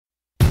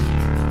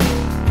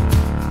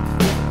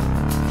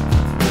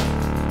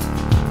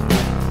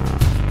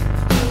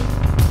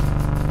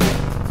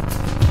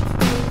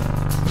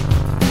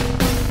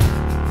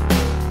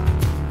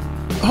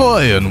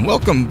Ahoy and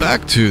welcome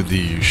back to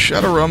the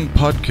Shadowrum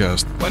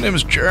podcast. My name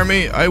is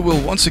Jeremy. I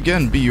will once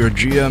again be your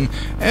GM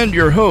and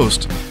your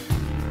host.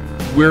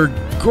 We're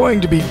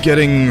going to be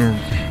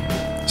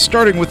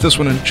starting with this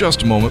one in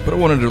just a moment, but I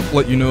wanted to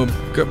let you know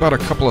about a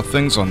couple of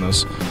things on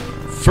this.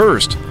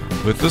 First,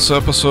 with this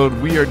episode,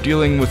 we are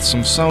dealing with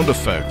some sound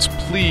effects.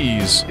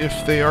 Please,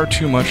 if they are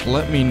too much,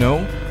 let me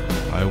know.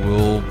 I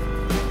will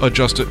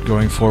adjust it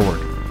going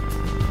forward.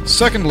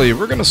 Secondly,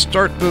 we're going to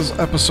start this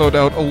episode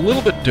out a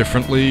little bit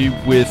differently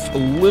with a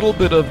little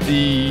bit of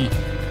the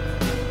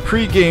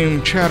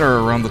pre-game chatter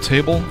around the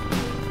table,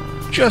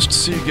 just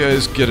so you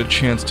guys get a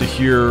chance to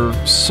hear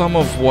some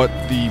of what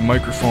the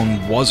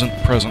microphone wasn't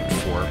present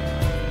for.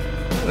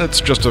 That's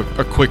just a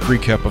quick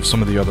recap of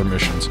some of the other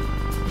missions.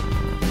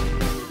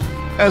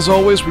 As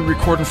always, we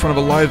record in front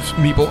of a live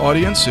Meeple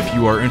audience. If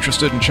you are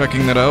interested in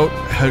checking that out,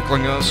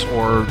 heckling us,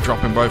 or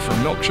dropping by for a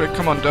milkshake,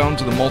 come on down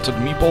to the Malted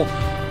Meeple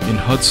in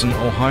Hudson,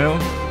 Ohio.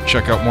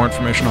 Check out more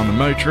information on the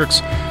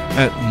Matrix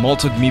at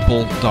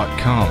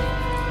maltedmeeple.com.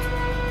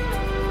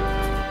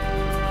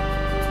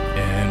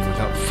 And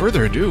without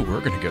further ado,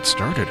 we're going to get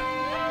started.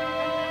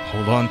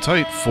 Hold on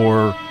tight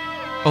for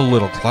a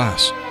little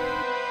class.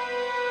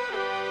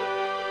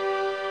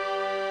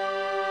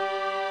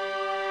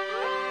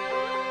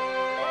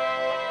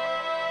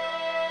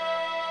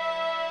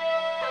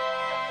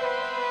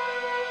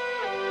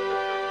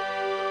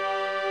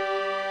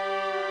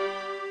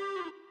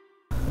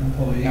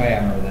 Oh yeah, I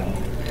remember that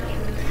one.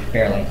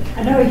 Barely.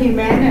 I know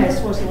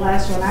Humanus was the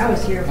last one I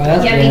was here for.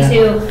 Oh, Yeah, me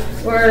too.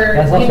 Where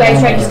you guys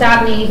tried to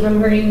stop me from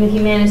hurting the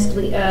Humanist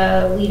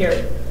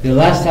leader. The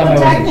last time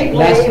Well,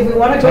 technically, if we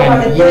want to go on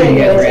the thing,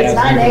 it's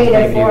not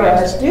native for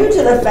us due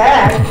to the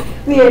fact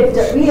we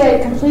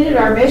had completed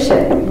our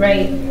mission.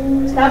 Right.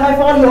 It's not my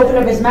fault he opened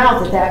up his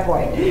mouth at that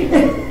point.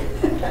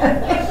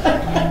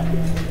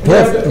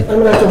 I'm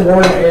gonna have to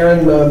warn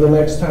Aaron the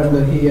next time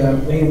that he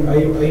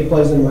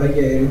plays in my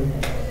game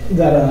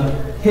that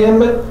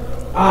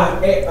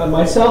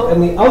myself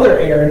and the other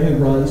Aaron who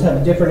runs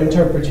have different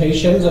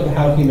interpretations of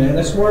how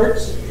Humanus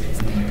works.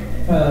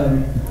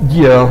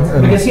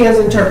 Because he has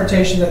an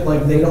interpretation that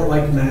they don't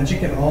like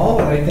magic at all,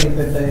 and I think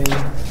that they.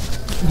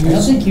 I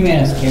don't think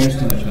Humanus cares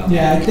too much about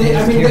magic.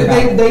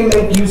 They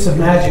make use of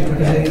magic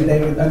because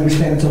they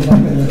understand it's a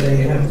weapon that they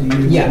have to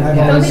use. Yeah.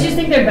 Don't they just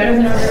think they're better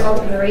than all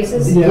the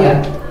races?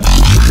 Yeah.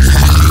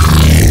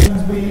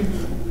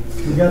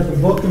 We got the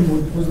book,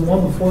 and was the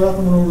one before that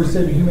the one where we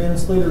said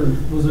Humanist Leader, or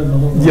was there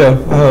another one? Yeah,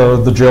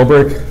 the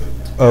jailbreak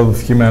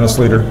of Humanist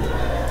Leader.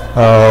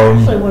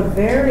 Actually, went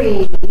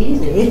very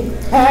easy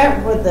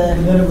with the.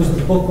 And then it was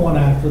the book one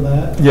after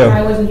that. I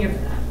Yeah, wasn't here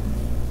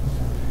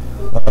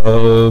for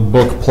that.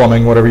 book,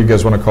 plumbing, whatever you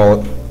guys want to call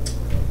it.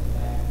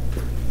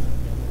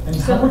 And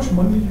how much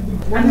money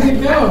did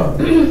we go?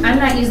 I'm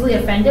not easily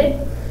offended.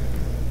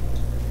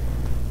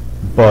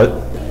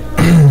 But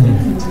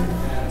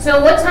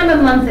So what time of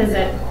month is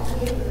it?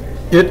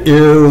 it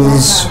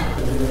is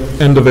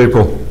end of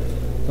April.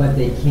 But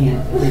they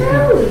can't.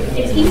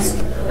 It's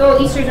Easter. Oh,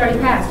 Easter's already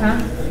passed, huh?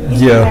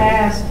 Yeah.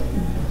 Fast.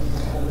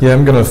 Yeah,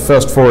 I'm going to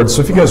fast forward.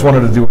 So if you guys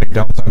wanted to do any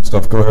downtime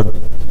stuff, go ahead.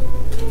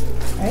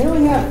 I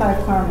only have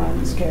 5 karma on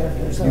this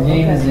character, so. Your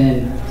game okay. is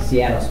in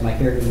Seattle, so my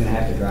character's gonna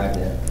have to drive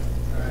there.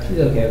 She's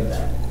okay with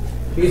that.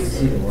 She gets to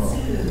see the world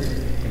and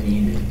the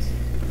Indians.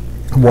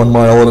 1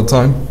 mile at a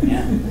time.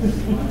 Yeah.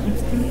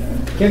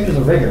 Character's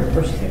a rigger. Of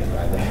course she's gonna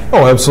drive there.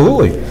 Oh,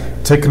 absolutely.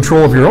 Take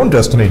control of your own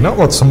destiny, not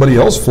let somebody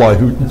else fly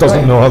who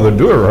doesn't know how to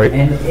do it right.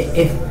 And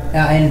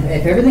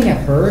if everything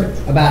I've heard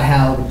about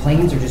how the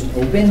planes are just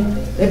open,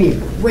 that'd be a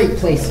great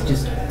place to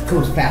just go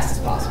as fast as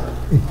possible.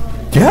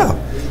 Yeah.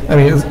 I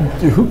mean,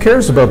 who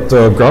cares about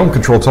ground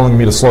control telling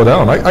me to slow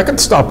down? I can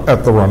stop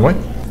at the runway.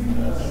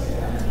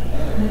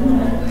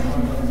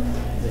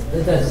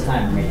 It does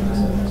time for me.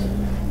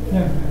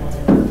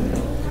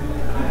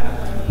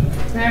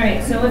 All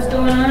right. So what's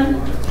going on?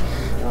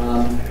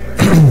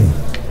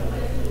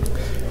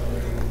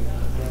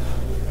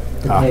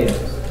 Potatoes.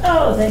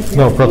 Oh, thank you.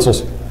 No,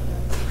 pretzels.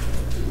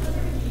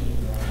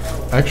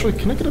 Actually,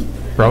 can I get a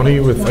brownie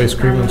with ice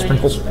cream and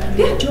sprinkles?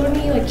 Yeah, do you want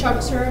any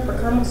chocolate syrup or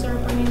caramel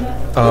syrup or any of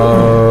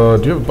that?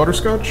 Do you have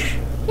butterscotch?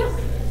 Yeah.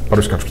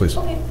 Butterscotch, please.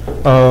 Okay.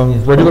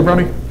 Regular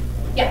brownie?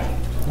 Yeah.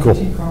 Cool.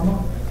 Tea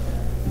karma?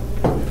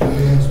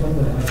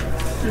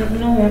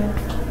 No.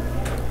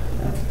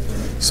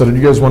 So did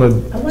you guys want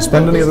to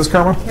spend any of this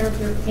karma?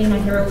 Character in my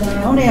hero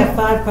I only have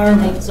 5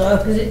 karma, so.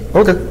 Because it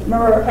Okay.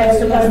 Remember, has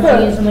so much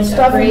money and so much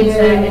stuff in upgrades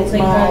that it's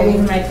like all over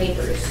my my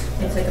papers.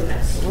 It's like a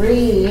mess.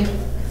 3.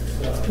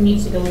 It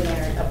needs to go in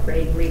there and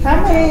upgrade.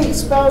 How many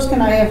spells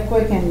can I have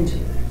quickened?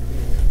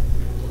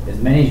 As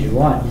many as you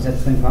want. You just have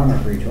to spend karma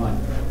for each one.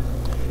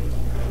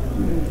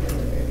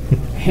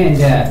 And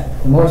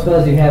the more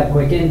spells you have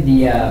quickened,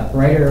 the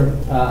brighter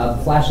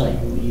flashlight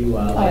you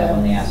have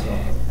on the asshole.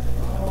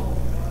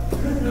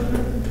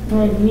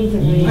 Well, you need to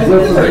I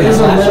think there is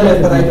a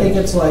limit, but I think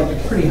it's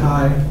pretty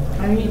high.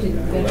 I need to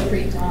go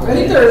street talk. I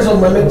think there is a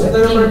limit to the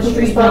number of spots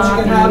you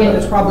can have, but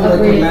it's probably like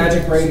a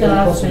magic rate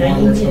plus and I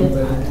 1 need or to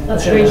something.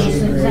 upgrade this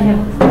because I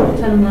have a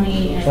ton of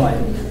money and But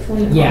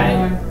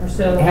Yeah. or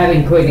so.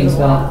 Having quicken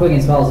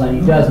spells on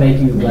you does make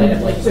you light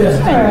up like this.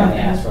 I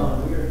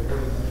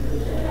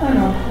don't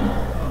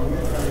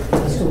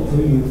know. Still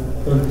believe,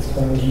 but it's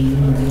fine.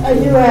 I do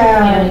Yeah,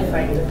 have. it's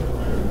fine.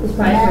 It's fine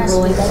for Mask,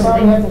 rolling I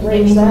probably have to something.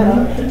 raise that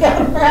up. To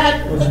counteract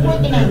the What's the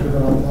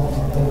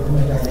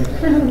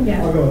quickening.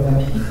 Yeah. I'll go with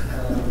that.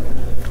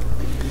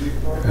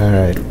 All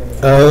right.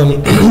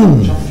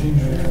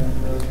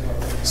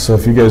 So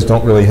if you guys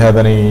don't really have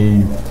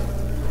any...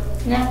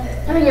 Yeah,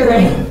 I think you're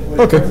ready.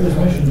 Okay. This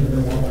mission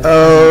is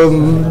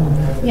gonna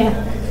walk. Yeah.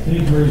 You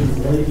need to raise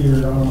your light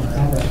here on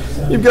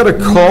combat. You've got a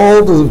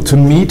call to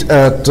meet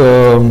at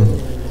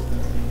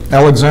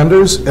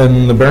Alexander's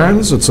in the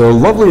Barrens. It's a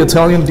lovely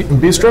Italian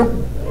bistro.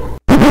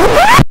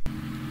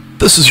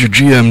 This is your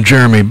GM,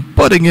 Jeremy,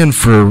 butting in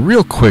for a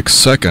real quick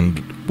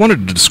second.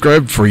 Wanted to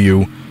describe for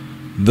you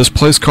this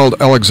place called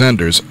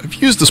Alexander's. I've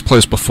used this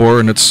place before,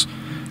 and it's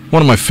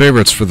one of my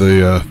favorites for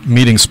the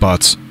meeting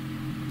spots.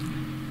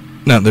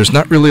 Now, there's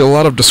not really a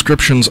lot of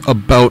descriptions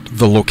about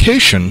the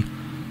location,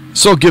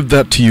 so I'll give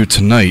that to you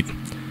tonight.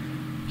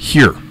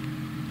 Here.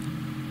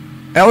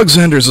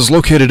 Alexander's is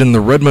located in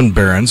the Redmond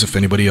Barrens, if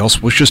anybody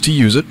else wishes to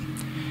use it.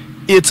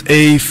 It's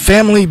a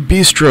family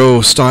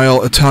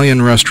bistro-style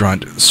Italian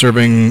restaurant,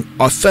 serving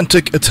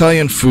authentic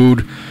Italian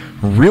food,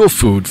 real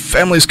food.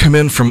 Families come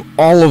in from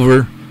all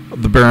over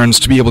the Barrens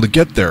to be able to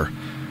get there.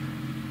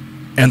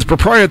 And the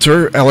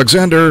proprietor,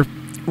 Alexander,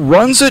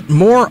 runs it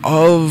more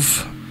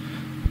of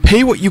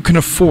pay what you can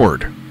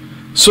afford.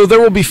 So there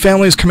will be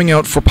families coming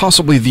out for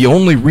possibly the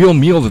only real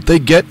meal that they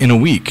get in a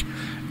week.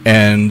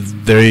 And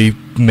they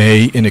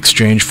may, in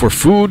exchange for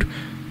food,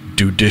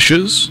 do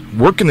dishes,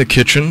 work in the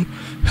kitchen,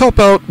 help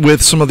out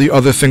with some of the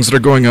other things that are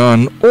going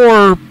on,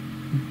 or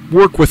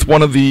work with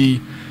one of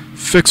the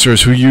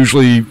fixers who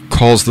usually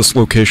calls this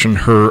location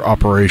her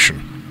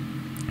operation.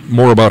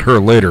 More about her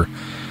later.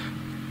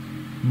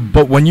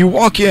 But when you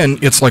walk in,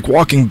 it's like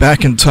walking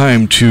back in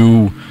time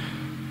to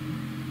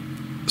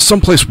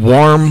someplace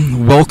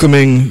warm,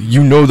 welcoming.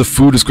 You know the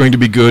food is going to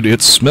be good,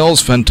 it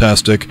smells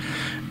fantastic,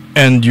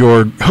 and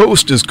your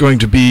host is going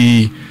to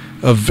be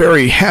a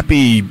very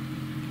happy,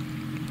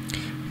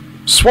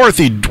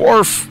 swarthy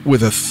dwarf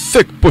with a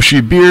thick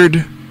bushy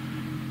beard,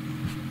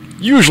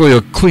 usually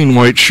a clean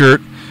white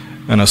shirt,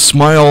 and a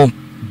smile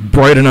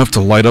bright enough to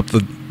light up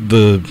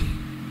the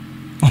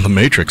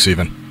Matrix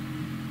even.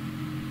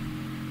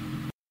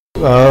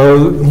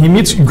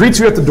 He greets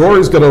you at the door.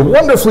 He's got a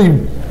wonderfully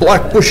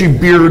black bushy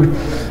beard,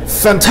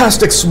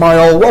 fantastic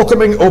smile,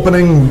 welcoming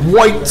opening,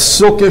 white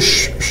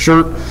silkish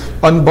shirt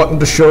unbuttoned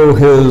to show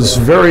his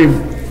very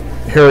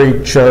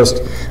hairy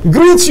chest.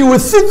 Greets you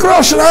with thick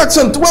Russian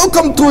accent.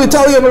 Welcome to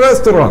Italian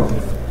restaurant.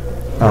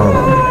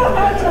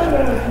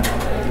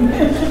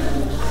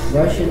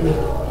 Russian.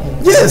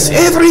 Yes,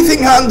 everything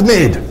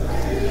handmade.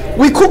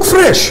 We cook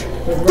fresh,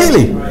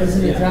 daily. This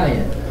is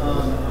Italian.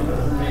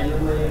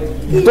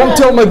 Don't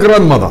tell my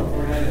grandmother.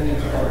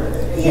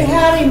 He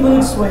had a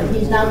mood swing.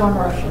 He's not one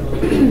Russian.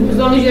 As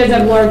long as you guys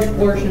have large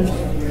portions.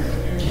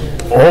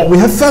 Oh, we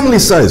have family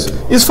size.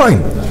 It's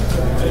fine.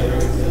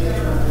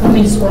 I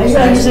mean, Is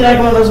that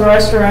one of those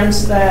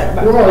restaurants that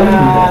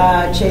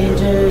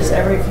changes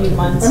every few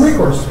months? And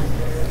recourse.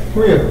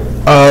 Who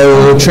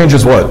are you?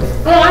 Changes what?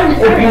 Oh, I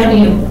remember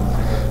you.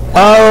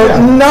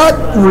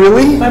 Not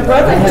really. My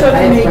brother took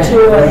me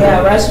to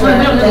a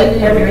restaurant that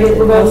every week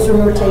we go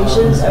through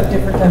rotations of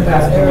different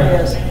types of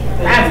areas.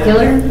 That's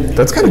killer.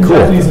 That's kind of cool.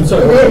 Japanese and so.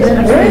 It is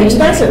very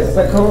expensive,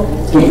 but cool.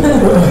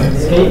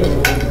 Skate.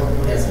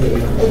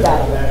 They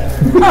got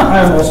it.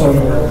 I'm also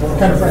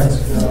kind of friends.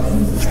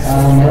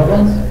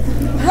 Netherlands?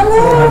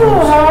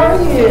 Hello, how are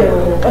you?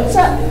 What's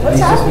up? What's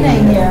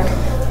happening here?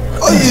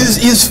 Oh,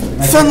 it's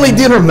family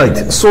dinner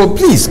night, so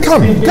please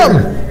come.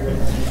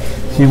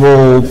 He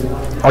will.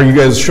 Are you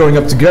guys showing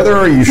up together?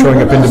 Or are you showing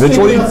up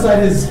individually? Outside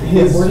his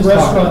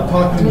restaurant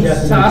talking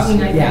Japanese.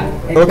 Talking, I Yeah,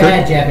 think. it's Okay.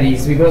 bad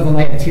Japanese. We both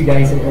only have 2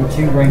 dice or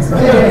 2 ranks.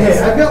 Hey,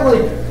 I've got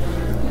like.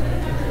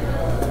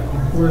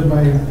 Where's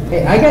my?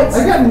 Hey, I got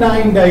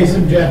 9 dice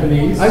in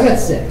Japanese. I got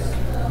 6.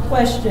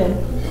 Question.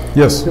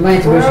 Yes. So my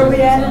Where are we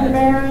intuition. at in the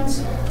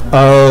Barrens?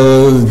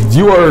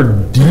 You are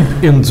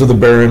deep into the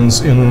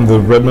Barrens, in the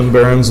Redmond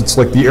Barrens. It's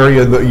like the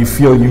area that you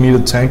feel you need a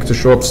tank to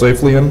show up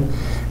safely in,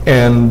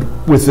 and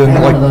within I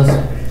have one like of those.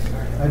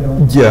 I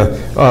don't.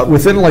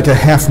 within like a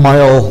half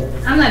mile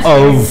I'm not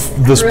of sure.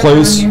 this Real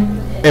place,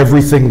 on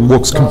everything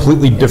looks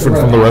completely different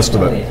from the rest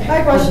of it.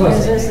 My question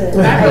is this.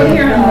 Back over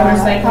here on a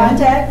motorcycle.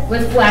 Contact?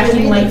 With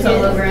flashing lights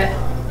all over it.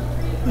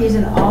 He's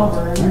in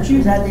Auburn.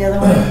 Is that the other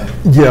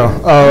one? Yeah,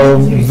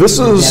 this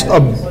is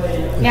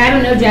Yeah, I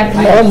don't know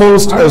Japanese.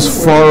 almost as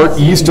far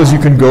east as you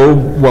can go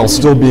while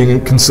still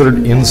being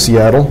considered in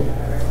Seattle.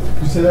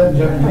 You say that in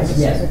Japanese?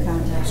 Yes.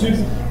 Contact.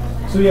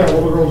 So yeah, the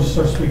little girl just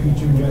starts speaking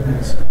to you in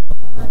Japanese. I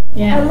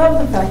Yeah. love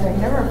the fact I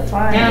never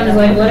find. Yeah, I'm just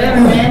like, whatever,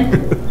 man.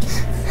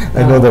 I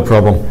know that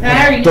problem. I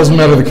already Doesn't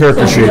matter the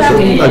character sheet.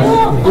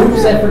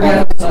 Oops, I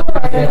forgot.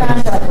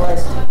 Contact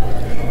list.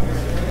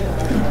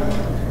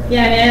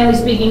 Yeah, I mean, I only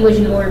speak English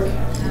in work.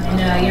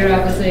 And you're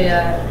obviously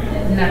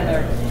not an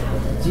orc.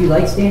 Do you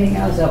like standing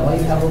out? Is that why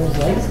you have all those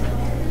legs?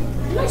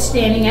 I'm not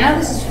standing out.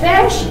 This is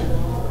fashion.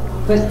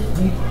 But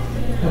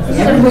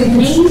Everybody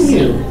can see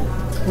you.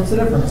 What's the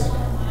difference?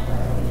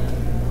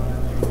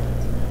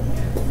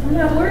 I'm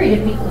not worried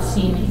if people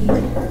see me.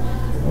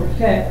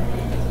 Okay.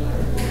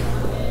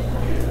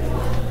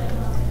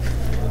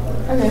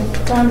 Okay,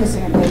 so I'm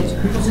missing a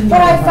page.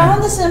 But I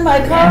found this in my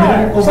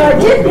car, so I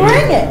did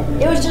bring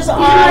it. It was just on,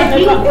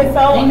 it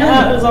fell I know.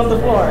 out, it was on the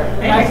floor,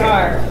 in my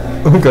car.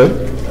 Okay.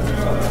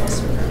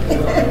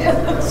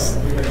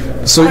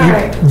 So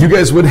you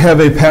guys would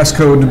have a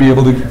passcode to be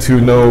able to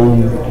know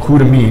who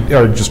to meet.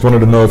 I just wanted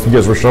to know if you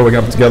guys were showing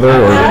up together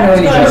or. I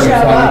don't know gonna these show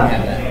are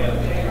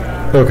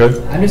up.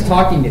 Okay. I'm just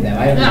talking to them.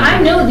 I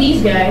know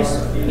these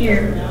guys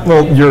here.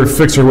 Well, your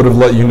fixer would have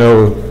let you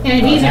know. And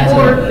if he's at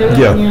work,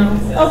 Yeah. you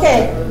know.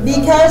 Okay,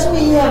 because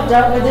we have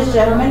dealt with this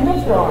gentleman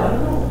before,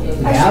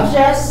 I Yeah.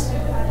 suggest,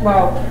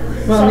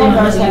 some of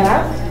us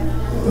have.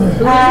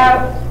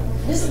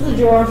 This is the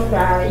George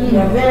guy,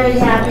 very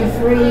happy,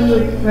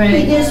 free. Right.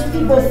 He gives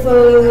people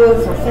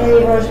food for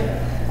favors.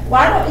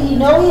 Why don't, he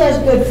has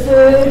good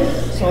food,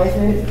 soy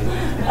food.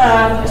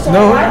 So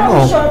No, why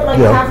don't we show up like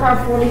yeah.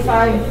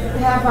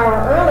 half hour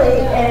early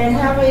and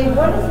have a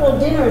wonderful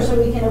dinner so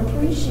we can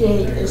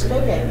appreciate this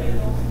cooking.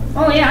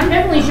 Oh yeah, I'm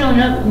definitely showing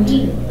up and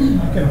eating.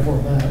 I can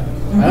afford that.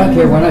 I don't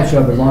care when I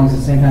show up as long as at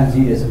the same time as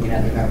you do so we can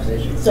have the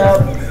conversation. So,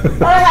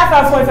 about a half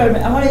hour, 45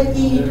 minutes, I want to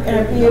eat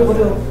and be able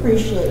to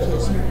appreciate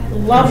his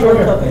lovely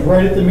cooking.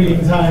 Right at the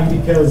meeting time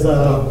because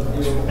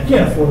I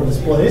can't afford this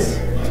place.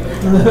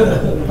 It's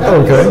a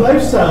Okay.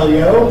 lifestyle,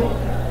 yo.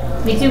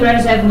 Me too, but I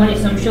just have money,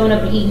 so I'm showing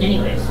up and eating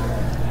anyways.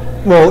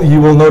 Well, you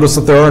will notice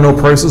that there are no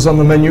prices on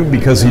the menu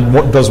because he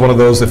does one of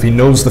those. If he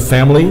knows the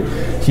family,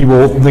 he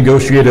will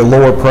negotiate a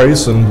lower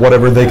price, and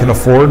whatever they can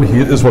afford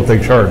is what they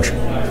charge.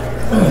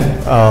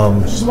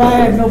 Which is why I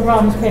have no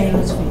problems paying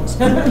his fees.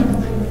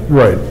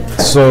 Right.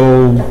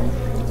 So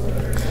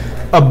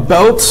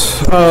about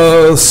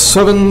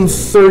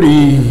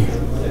 7:30,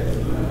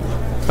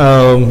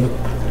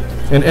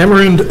 an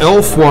Emerald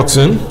elf walks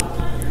in. Do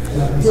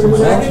you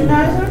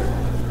recognize her?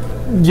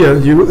 Yeah,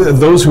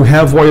 those who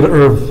have White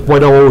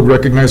Owl would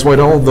recognize White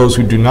Owl. Those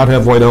who do not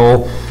have White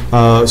Owl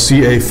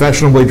see a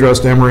fashionably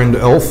dressed Emerald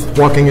elf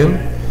walking in.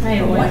 I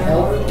know White what.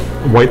 elf?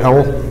 White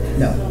Owl?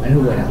 No, I know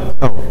White Elf.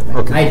 Oh,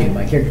 okay. I do,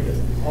 my character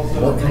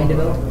doesn't. What kind of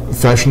elf?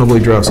 Fashionably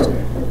dressed.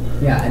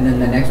 Yeah, and then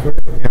the next word?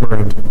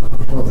 Emerald.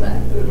 What was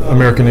that?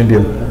 American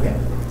Indian. Okay.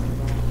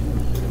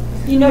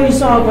 You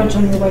saw a bunch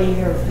on your way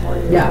here.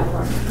 Yeah.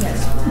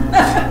 Yes.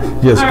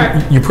 Yes,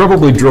 you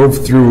probably drove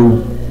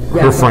through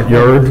Yeah. her front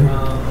yard.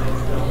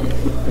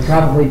 We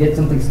probably did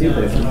something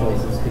stupid at some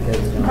places because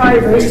Probably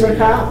raced the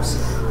cops.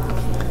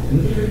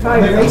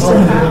 Probably Like raced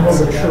the a cops.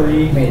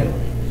 tree, made it.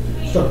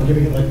 start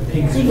giving it like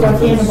pink You got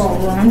sprinkles. cannonball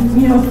run,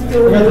 We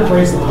got the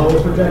brace the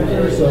hollow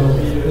projector, so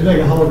we make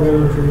a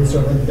hologram tree and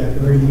start like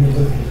decorating it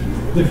with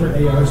different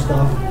AR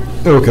stuff.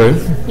 Okay.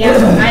 Yeah,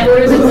 I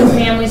ordered the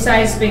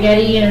family-sized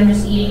spaghetti and I'm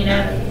just eating it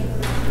out.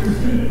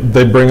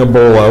 They bring a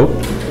bowl out,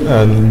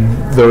 and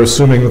they're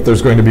assuming that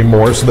there's going to be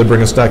more, so they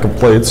bring a stack of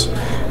plates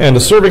and a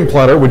serving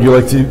platter. Would you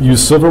like to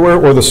use silverware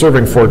or the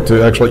serving fork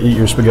to actually eat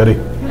your spaghetti?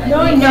 No,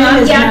 I'm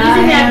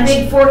using that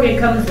big fork it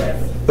comes with.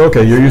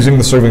 Okay, you're using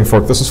the serving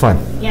fork. This is fine.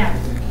 Yeah.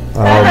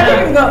 I don't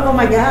even go, oh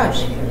my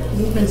gosh,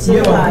 he's been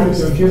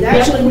civilized. He's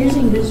actually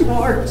using his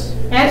parts.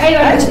 And I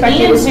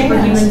understand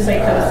superhuman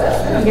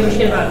psychosis. I don't give a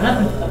shit about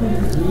nothing.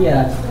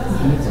 Yeah,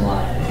 he eats a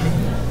lot.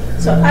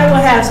 So I will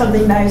have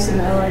something nice in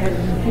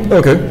there.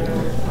 Okay.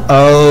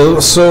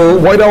 So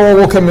White Owl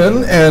will come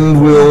in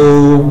and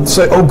will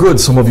say, "Oh, good,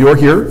 some of you are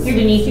here." Here,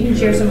 Denise, you can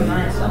share some of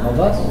mine. Some of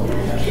us.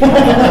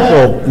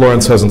 Well,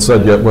 Lawrence hasn't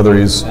said yet whether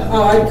he's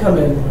Oh, I'd come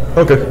in.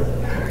 okay.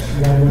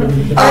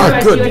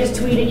 I Good. just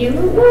tweeted you.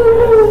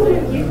 Woo!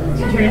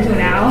 You turn into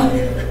an owl.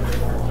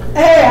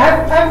 Hey,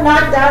 I've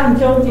knocked out and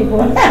killed people.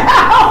 Do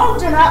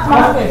not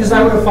mock it. Because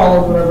I would have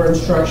followed whatever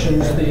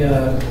instructions the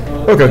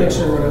Okay.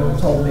 fixer would have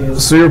told me.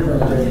 So you're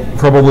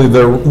probably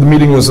there. The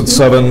meeting was at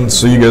 7,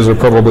 so you guys are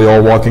probably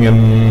all walking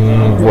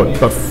in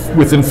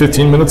within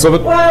 15 minutes of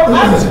it. Well,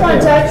 I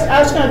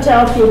was going to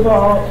tell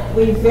people,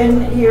 we've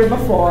been here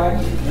before,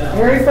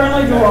 very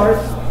friendly dwarf.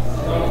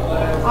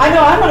 I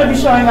know I'm going to be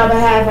showing up a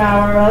half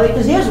hour early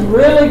because he has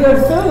really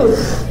good food.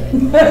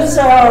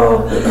 So,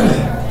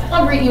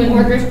 I'll greet you in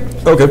workers.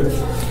 Okay.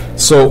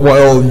 So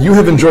while you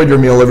have enjoyed your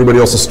meal, everybody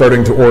else is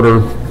starting to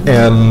order,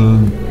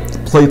 and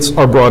plates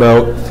are brought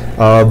out.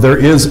 There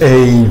is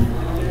a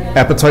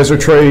appetizer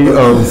tray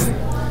of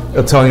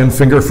Italian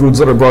finger foods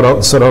that are brought out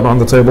and set out on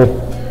the table.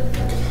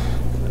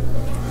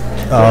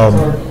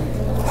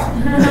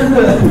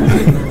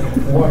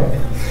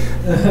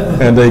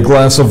 And a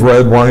glass of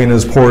red wine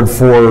is poured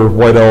for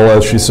White Owl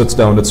as she sits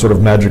down. It sort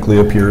of magically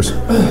appears.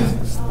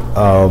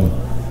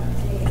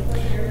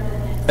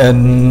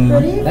 And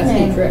good That's a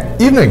evening. trick.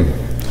 evening.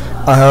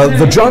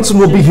 The Johnson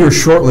will be here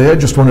shortly. I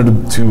just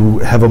wanted to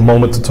have a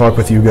moment to talk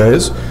with you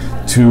guys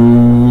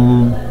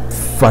to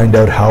find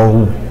out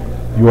how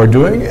you are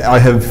doing. I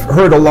have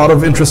heard a lot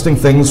of interesting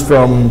things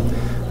from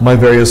my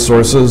various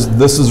sources,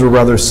 this is a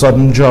rather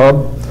sudden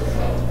job.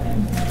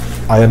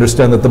 I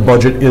understand that the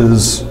budget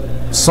is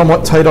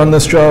somewhat tight on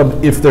this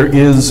job. If there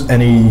is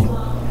any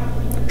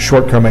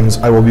shortcomings,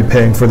 I will be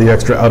paying for the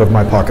extra out of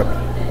my pocket.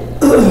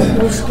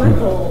 No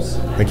sprinkles.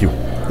 Thank you.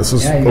 This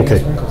is Yeah, you get okay.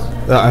 sprinkles.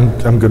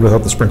 I'm good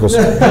without the sprinkles.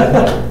 Sprinkles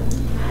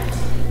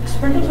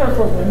are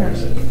for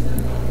winners.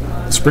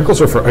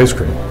 Sprinkles are for ice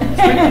cream. Did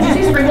you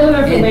say sprinkles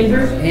are for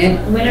winners?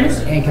 And Winners?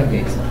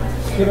 cupcakes.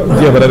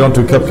 Yeah, but I don't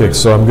do cupcakes,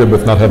 so I'm good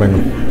with not having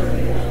them.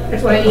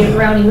 That's why I need a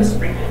brownie with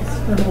sprinkles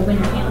for the whole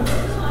winter candle.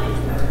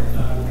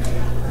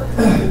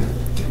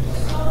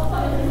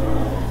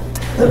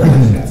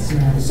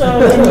 So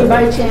can you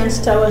by chance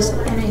tell us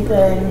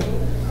anything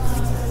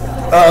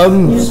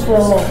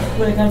useful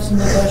when it comes to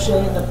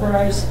negotiating the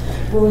price?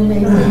 Will we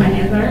maybe move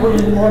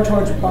more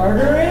towards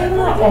bartering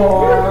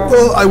or?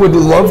 Well, I would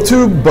love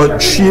to, but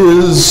she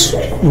is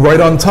right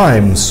on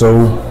time,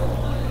 so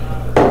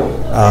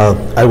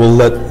I will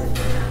let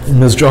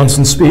Ms.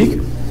 Johnson speak.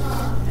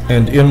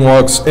 And in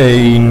walks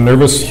a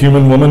nervous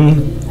human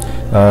woman.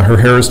 Her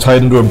hair is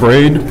tied into a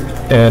braid,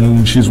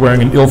 and she's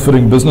wearing an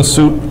ill-fitting business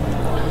suit.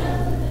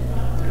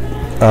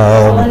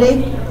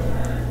 Quality?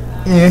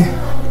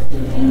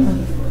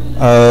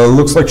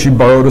 Looks like she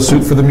borrowed a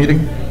suit for the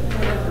meeting.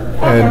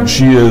 And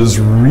she is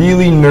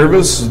really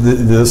nervous.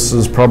 This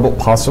is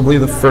possibly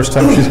the first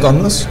time she's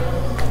done this.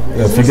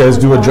 If you guys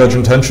do a judge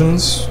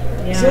intentions,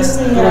 Is this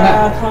the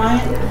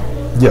client?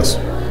 yes.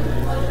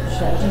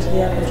 Should I just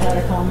be up and try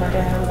to calm her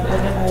down?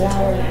 Look at my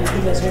wallet,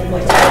 you guys are gonna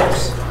make it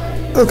worse.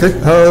 Okay.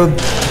 I'm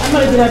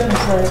gonna get up and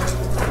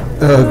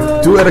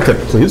say, Do etiquette,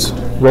 please.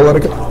 Roll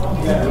etiquette. I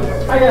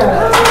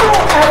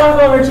walk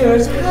over to her,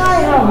 say, hi,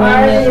 how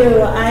are you?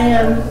 I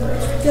am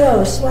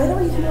Ghost. Why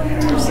don't you come over here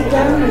and sit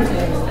down with me?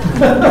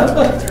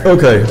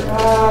 Okay. I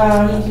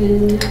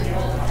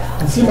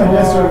see my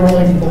guests are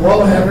rolling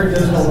below average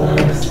as well. I'm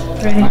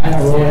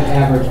gonna roll an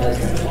average as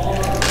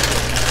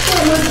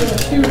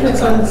Two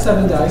hits on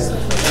 7 dice.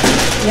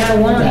 Yeah,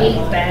 1 on 8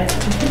 bad.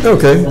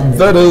 Okay.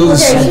 That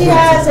is. Okay, she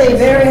has a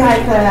very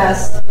high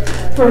class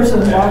person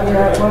walking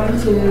out.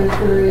 1, 2,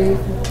 3.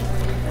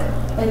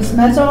 And it's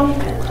mental?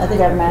 I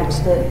think I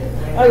maxed it.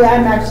 Oh yeah, I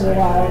maxed it a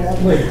while ago.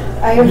 Wait,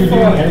 I have you're doing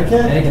 4.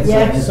 etiquette? Etiquette's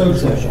Yeah.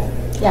 Social.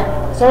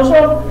 Yeah,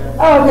 social?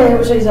 Oh, okay,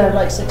 which means I have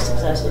like 6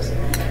 successes.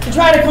 To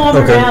try to calm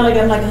her Okay. down, like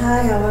I'm like,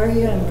 hi, how are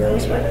you? I'm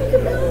Ghost. Why don't you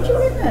come down and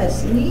join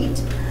us?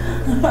 Neat.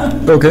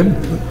 Okay.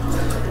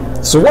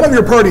 So one of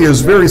your party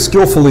is very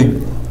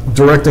skillfully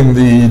directing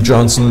the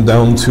Johnson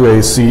down to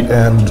a seat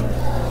and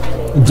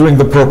doing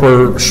the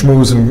proper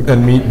schmooze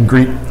and meet and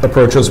greet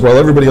approaches, while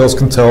everybody else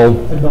can tell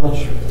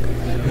Indulge.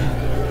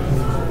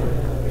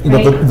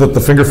 that the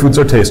finger foods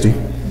are tasty. Pick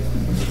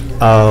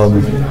my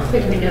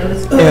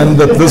nose. And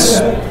that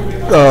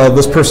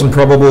this person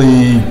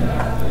probably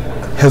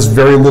has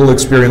very little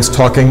experience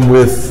talking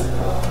with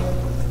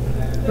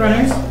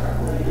Runners?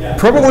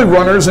 probably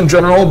runners in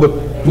general, but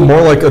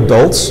more like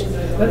adults.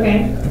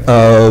 Okay.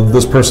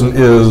 This person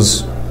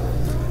is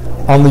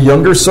on the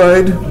younger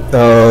side,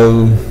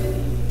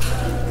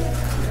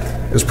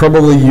 is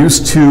probably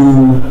used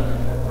to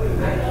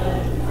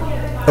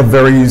a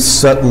very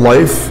set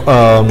life.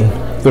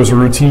 There's a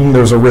routine,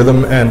 there's a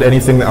rhythm, and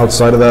anything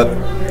outside of that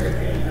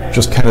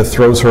just kind of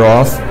throws her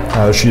off.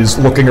 She's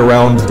looking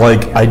around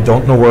like, I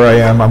don't know where I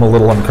am, I'm a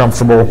little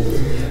uncomfortable.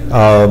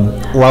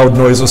 Loud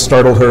noises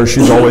startle her.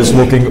 She's always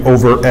looking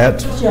over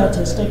at, She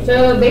autistic.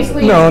 So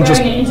basically, No, you're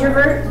just- an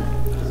introvert?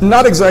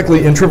 not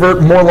exactly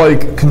introvert, more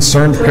like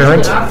concerned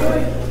parent.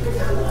 Awkward?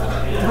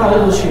 How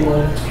old is she,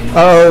 Will?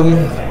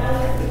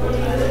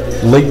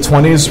 Late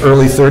 20s,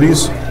 early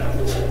 30s.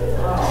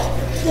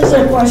 Here's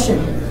a question.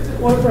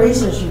 What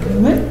race is she?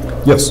 Human?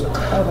 Yes.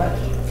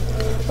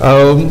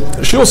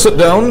 Okay. She'll sit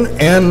down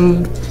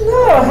and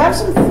No, have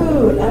some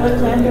food.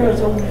 Alexander is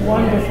a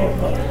wonderful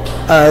cook.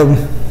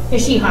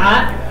 Is she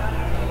hot?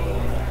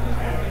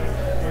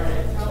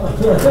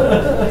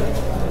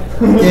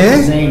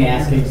 yeah. Zane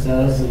asking,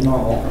 so this is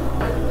normal.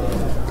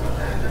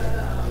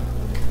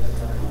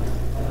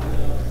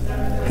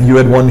 You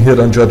had one hit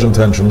on judge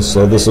intentions,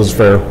 so this is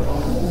fair.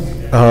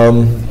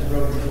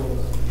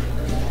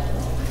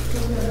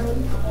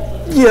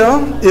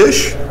 Yeah,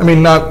 ish. I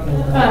mean, No.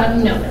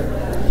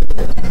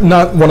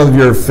 not one of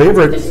your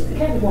favorite, Just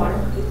have water.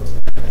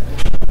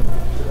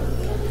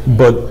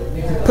 but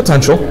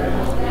potential.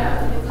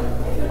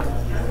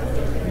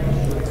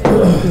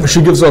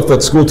 She gives off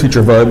that school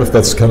teacher vibe, if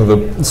that's kind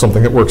of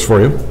something that works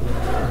for you.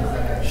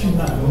 She's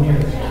not near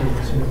as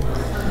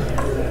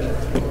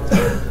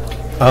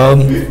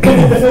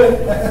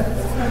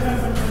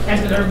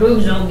That's because our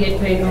boobs don't get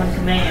paid on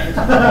command.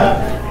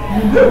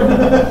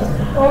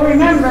 Well,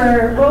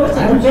 remember, what was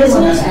it, the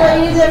business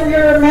lady that we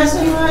were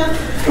messing with?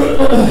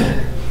 What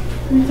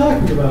are you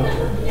talking about?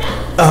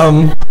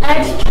 Alright.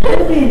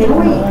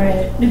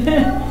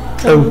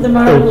 So move them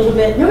out a little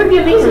bit. It would be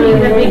amazing if you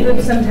have big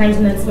boobs sometimes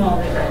and then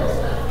small sometimes.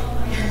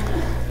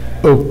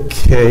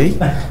 Okay.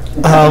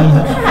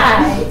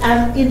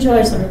 Hi,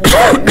 enjoy some of this.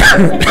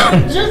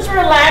 Just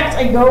relax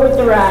and go with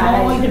the Oh, you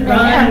ride. could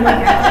run,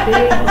 like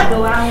big,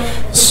 go out.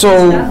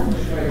 So,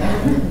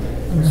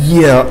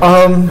 yeah,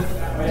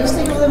 Just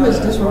think of them as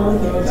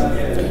disorderly kids.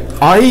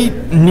 I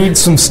need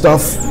some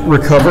stuff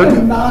recovered.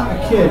 I'm not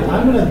a kid.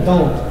 I'm an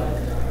adult.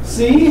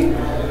 See?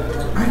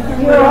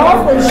 You're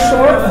awfully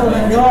short for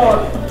an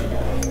adult.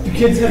 Do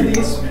kids have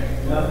these?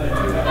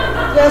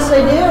 Yes,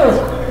 they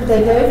do.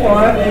 They pay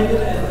for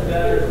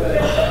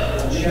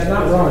it. She's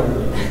not wrong.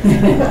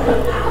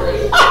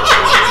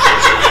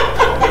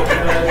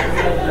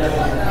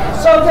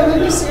 So can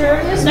we be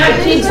serious? Not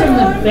kids from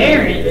the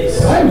Barrens.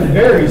 I'm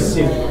very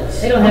serious.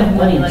 They don't have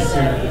money like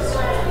that.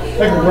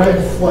 Like red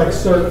flecks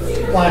start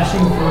flashing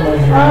through my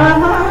hair.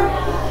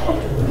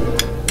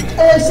 And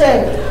they say,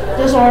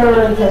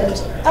 disorderly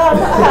kids. Oh,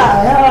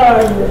 hi, how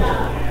are you?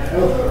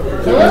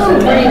 Hello,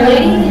 pretty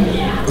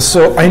lady.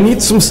 So I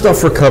need some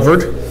stuff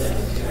recovered.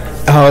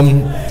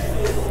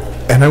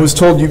 And I was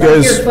told you Your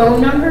guys.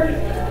 phone number?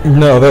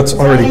 No, that's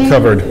already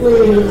covered.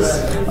 Please.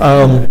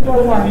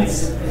 For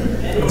once.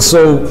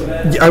 So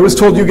I was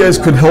told you guys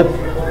could help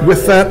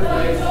with that.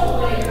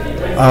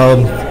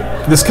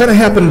 This kind of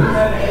happened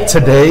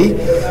today,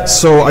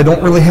 so I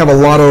don't really have a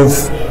lot of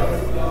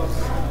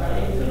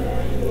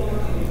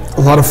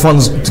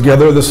funds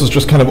together. This is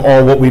just kind of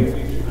all what we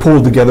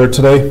pulled together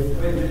today.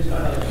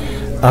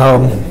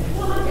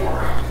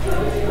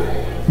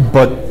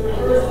 But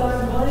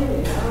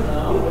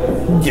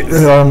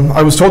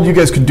I was told you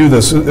guys could do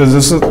this. Is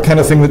this the kind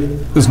of thing that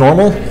is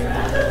normal?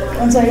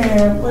 1 second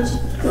here. What's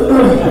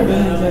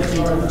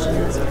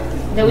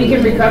That we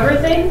can recover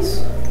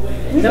things?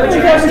 we Is that what can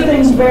you're recover asking?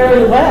 things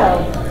very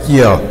well.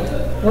 Yeah.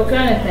 What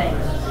kind of things?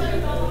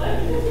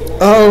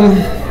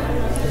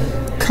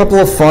 Couple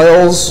of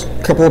files,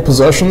 couple of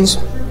possessions.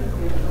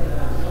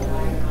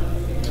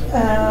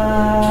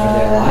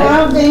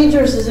 How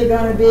dangerous is it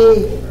going to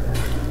be?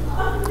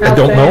 I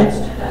don't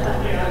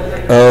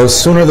know.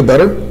 Sooner the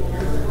better.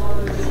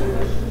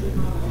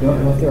 You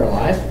don't know if they're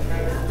alive?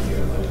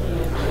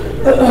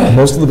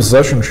 Most of the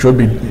possessions should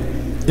be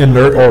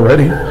inert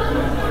already.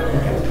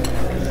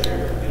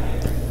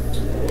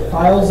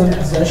 Files and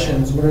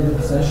possessions. What are the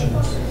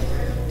possessions?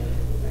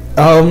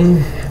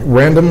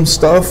 Random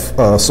stuff,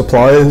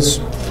 supplies,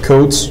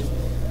 coats,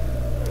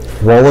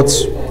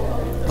 wallets,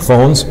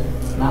 phones.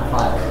 Not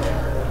files.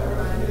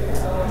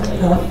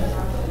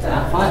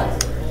 Not files.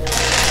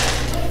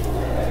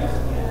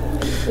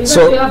 We So-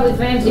 must be awfully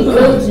fancy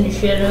coats and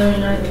shit,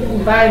 and I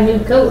can buy a new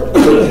coat.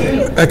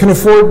 I can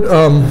afford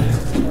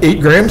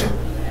 $8,000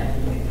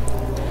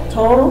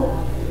 Total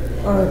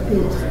or a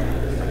piece?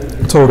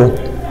 total.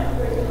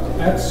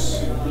 That's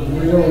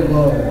really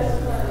low.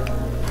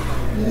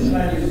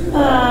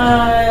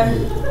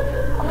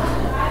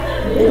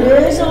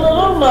 It is a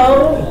little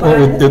low, but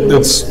Well,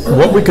 it's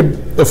what we could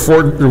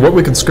afford, or what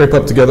we could scrape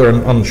up together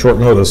on short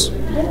notice.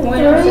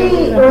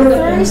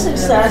 three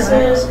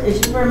successes. Is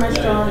she very much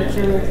telling the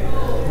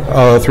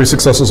truth? 3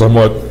 successes on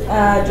what?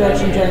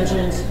 Judge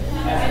intentions.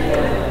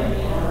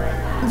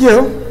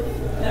 Yeah.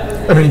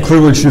 I mean,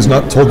 clearly she's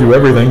not told you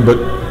everything, but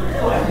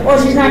Well,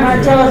 she's not going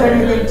to tell us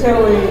anything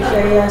till we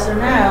say yes or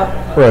no.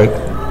 right.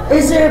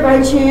 Is there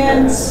by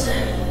chance?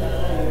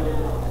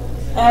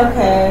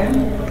 Okay.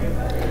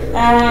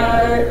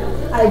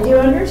 I do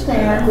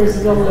understand this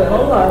is a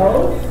little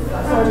low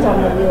for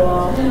some of you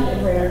all.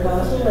 Rare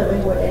cost of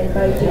living. Would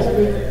anybody just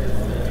be?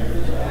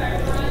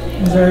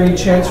 Is there any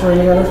chance for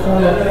any other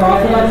form of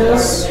profit on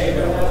this?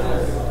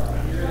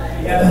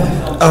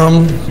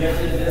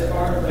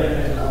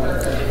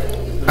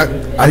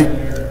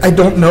 I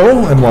don't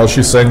know. And while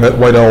she's saying that,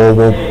 White Owl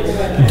will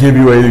give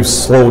you a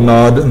slow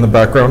nod in the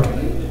background.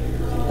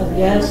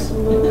 Yes. I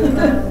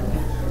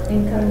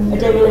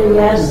take it a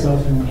yes.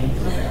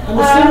 I'm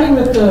assuming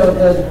that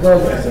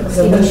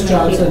the Miss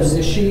Johnson,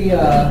 is she,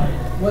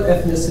 what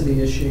ethnicity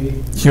is she?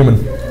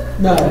 Human.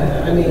 No,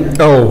 I mean,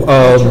 Oh,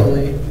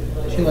 culturally.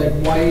 Is she like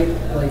white,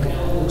 like,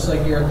 looks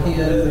like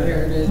European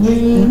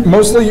heritage?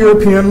 mostly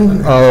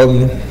European,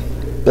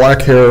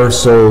 black hair,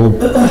 so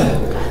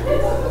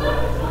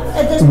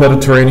At this point,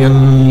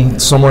 Mediterranean,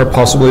 somewhere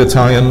possibly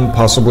Italian,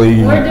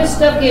 possibly. Where'd this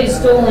stuff get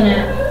stolen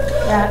at?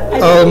 I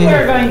think we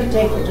are going to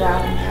take the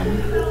job.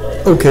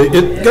 Okay,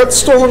 it got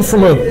stolen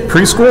from a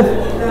preschool.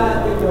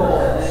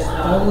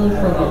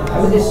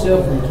 How would this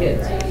steal from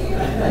kids?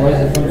 Or is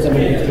it from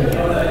somebody who's taking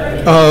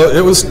it?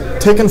 It was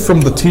taken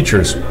from the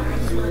teachers.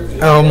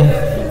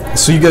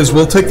 So you guys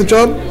will take the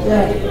job?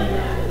 Yeah.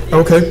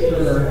 Okay.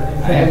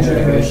 I have to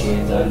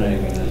negotiate, so I'm not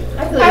even gonna. I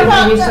feel like we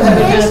should do some kind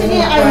of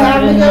Basically, I profit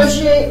have in this.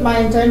 negotiate, my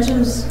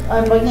intentions,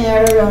 I'm looking at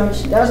her going,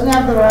 she doesn't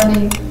have the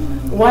money.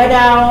 White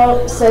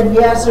Owl said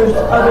yes, there's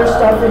other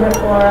stuff in it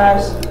for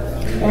us.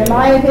 In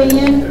my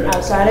opinion,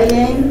 outside of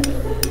game,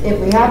 if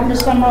we happen to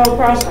stumble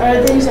across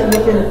other things that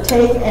we can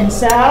take and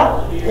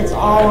sell, it's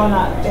all on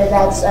us,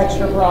 that's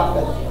extra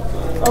profit.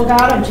 Oh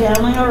God, I'm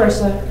channeling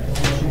Arissa.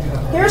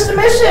 Here's the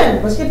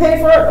mission, let's get paid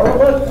for it. Oh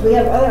look, we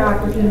have other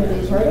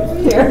opportunities right over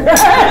here.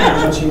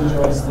 She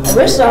enjoys this.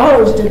 Arissa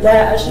always did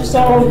that, she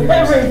sold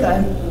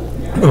everything.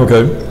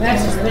 Okay.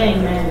 That's the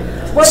thing, man.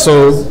 What-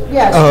 So,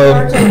 Yes, you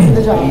are taking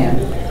the job.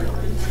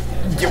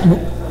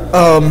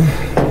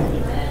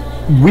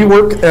 We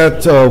work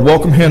at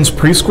Welcome Hands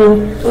Preschool,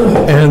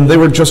 and they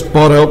were just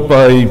bought out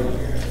by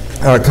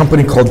a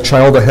company called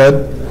Child Ahead,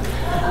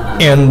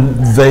 and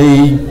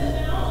they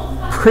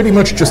pretty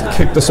much just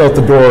kicked us out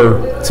the door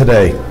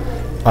today.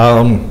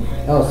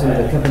 Oh, so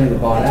the company that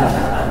bought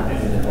out.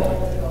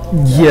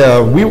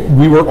 Yeah,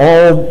 we were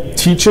all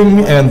teaching,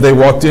 and they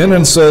walked in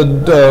and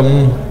said,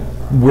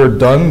 we're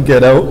done,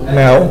 get out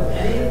now,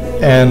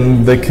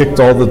 and they kicked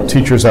all the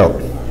teachers out.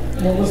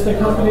 What was the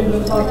company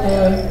that bought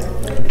the?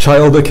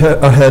 Child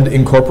Ahead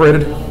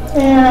Incorporated,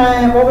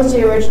 And what was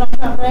the original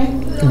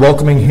company?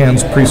 Welcoming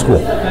Hands Preschool.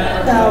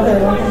 Oh,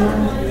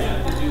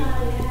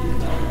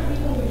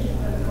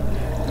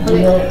 okay,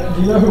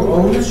 Do you know who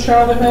owns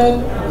Child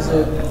Ahead? Is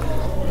it?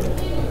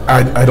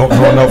 I don't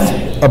know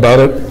enough about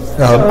it.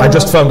 I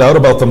just found out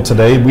about them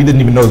today. We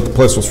didn't even know that the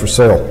place was for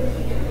sale.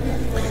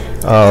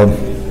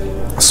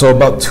 So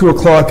about 2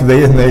 o'clock,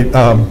 the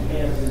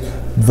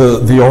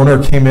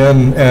owner came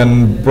in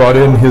and brought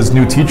in his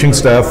new teaching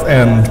staff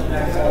and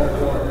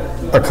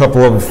a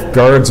couple of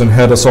guards and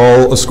had us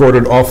all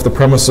escorted off the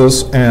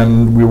premises,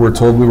 and we were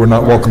told we were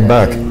not welcome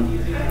back.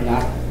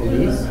 Not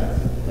police?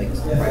 Like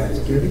private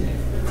security?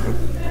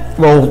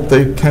 Well,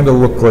 they kind of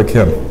look like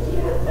him.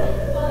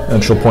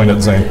 And she'll point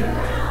at Zane.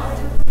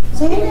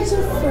 Zane is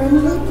a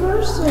friendly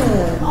person.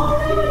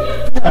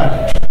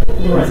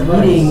 He's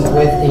eating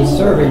with a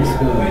serving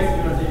spoon.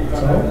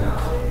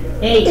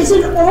 Hey, It's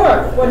an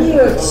orc. What do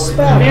you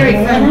expect? very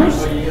friendly.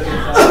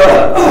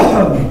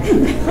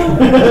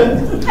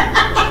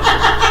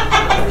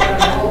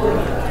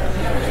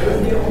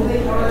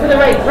 For the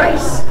right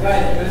price.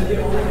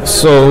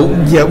 So,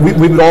 yeah,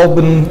 we'd all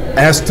been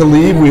asked to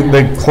leave.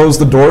 They closed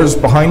the doors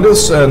behind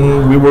us,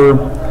 and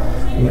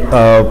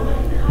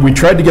we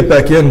tried to get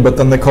back in, but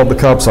then they called the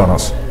cops on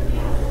us.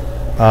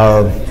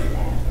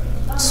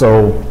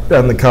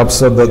 And the cops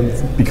said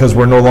that because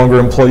we're no longer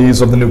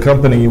employees of the new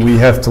company, we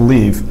have to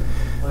leave.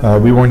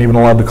 We weren't even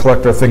allowed to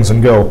collect our things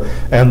and go.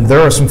 And there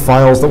are some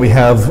files that we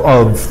have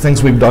of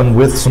things we've done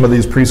with some of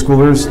these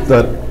preschoolers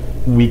that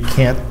we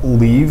can't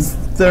leave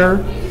there.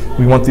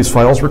 We want these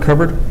files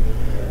recovered.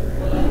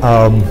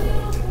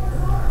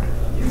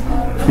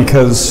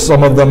 Because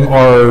some of them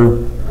are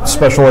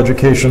special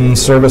education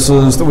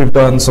services that we've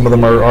done, some of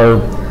them are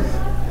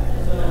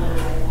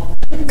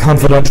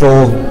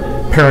confidential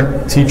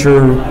parent-teacher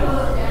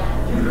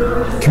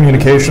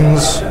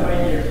communications.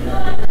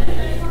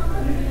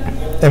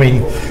 I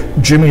mean,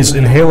 Jimmy's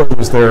inhaler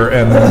was there,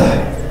 and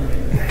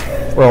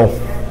well,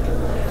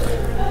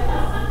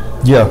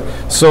 yeah.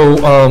 So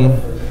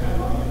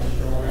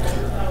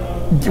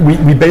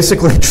we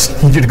basically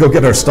just need you to go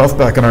get our stuff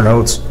back in our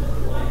notes.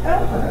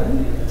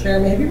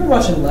 Jeremy, have you been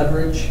watching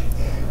Leverage?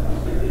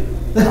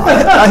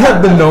 I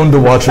have been known to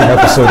watch an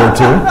episode or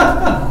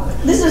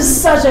two. This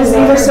is such a This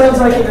either sounds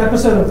like an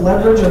episode of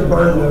Leverage or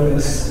Burn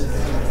Notice.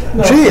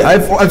 No. Gee,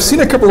 I've seen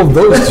a couple of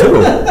those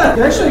too.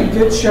 They're actually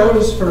good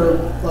shows for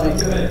like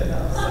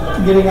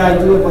getting an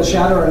idea of what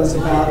Shadowrun is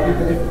about,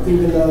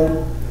 even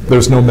though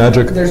There's no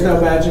magic. there's no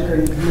magic or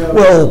no.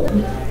 Well,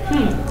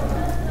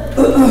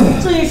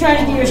 So you're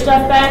trying to get your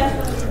stuff back?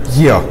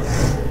 yeah.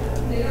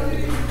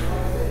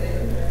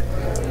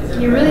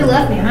 You really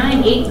left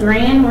behind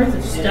 $8,000 worth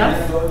of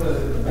stuff?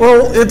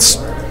 Well, it's.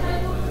 I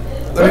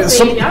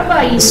mean, Look, I'll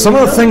buy you some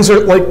of the things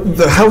are like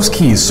the house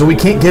keys, so we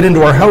can't get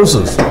into our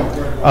houses,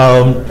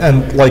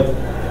 and like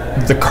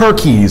the car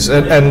keys,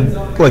 and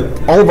like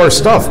all of our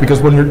stuff.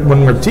 Because when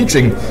we're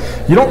teaching,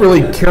 you don't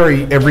really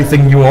carry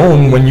everything you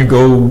own when you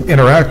go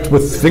interact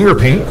with finger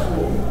paint.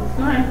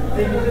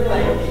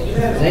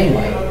 Zane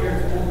might.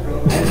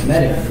 I haven't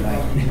met him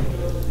tonight.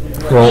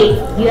 Well,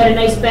 Hey, you had a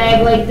nice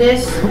bag like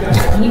this,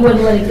 you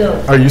wouldn't let it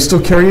go. are you still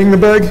carrying the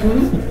bag?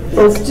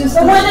 It's just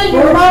The one that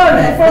you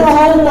borrowed for the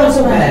homeless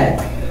duffel man.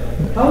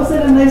 bag. How is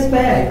that a nice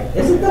bag?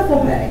 It's a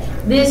duffel bag.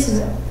 This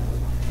is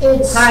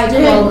It's high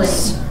quality.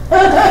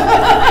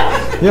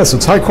 Yes,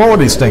 it's high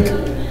quality stink.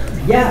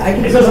 Yeah, I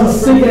can It doesn't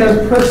sink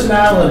as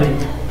personality.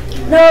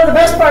 No, the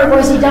best part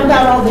was he dumped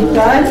out all the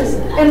guns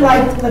and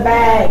like the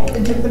bag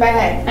and took the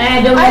bag.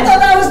 I don't. I thought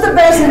that was the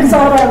best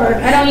insult ever.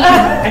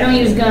 I don't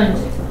use guns.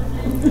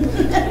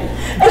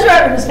 Let's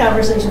wrap up this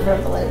conversation for a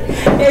minute.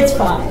 It's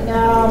fine.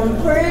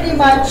 Pretty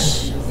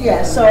much,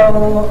 yeah. So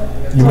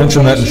You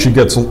mentioned that, and she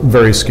gets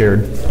very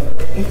scared.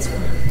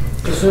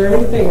 Is there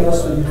anything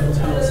else that you can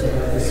tell us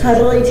about this?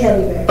 cuddly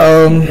teddy bear.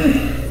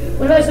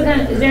 What about some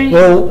kind of, is there any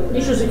Well-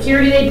 initial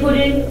security they put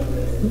in?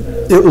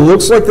 It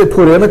looks like they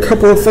put in a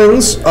couple of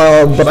things,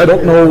 but I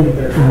don't know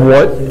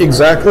what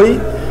exactly.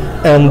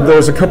 And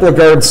there's a couple of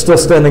guards still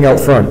standing out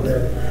front.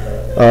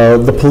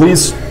 The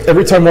police,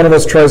 every time one of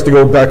us tries to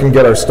go back and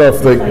get our stuff,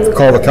 they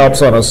call the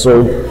cops on us,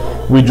 so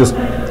we just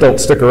don't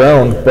stick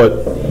around.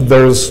 But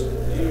there's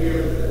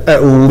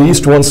at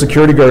least one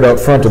security guard out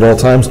front at all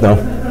times now.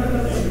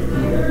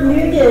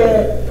 You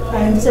get.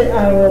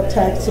 I will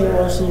text her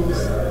while she's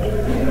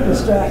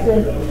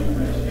distracted.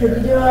 Could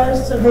you do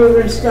us a favor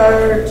and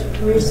start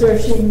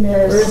researching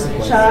this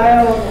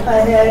Child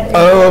Ahead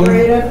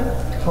Incorporated?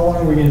 How long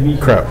are we gonna be?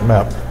 Crap,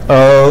 map.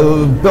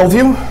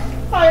 Bellevue?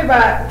 Call you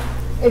back.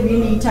 if you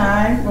need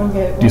time, we'll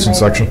get. we'll Decent make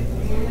section.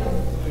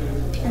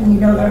 it. And you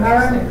know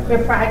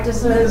their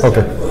practices.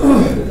 Okay.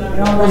 And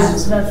all that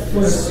stuff.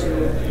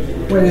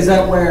 Wait, is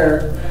that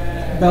where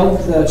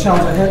the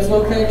Child's Ahead's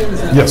located?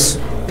 Is that Yes.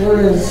 Where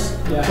is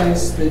the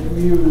place that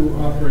you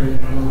operate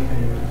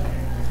located?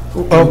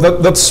 Oh,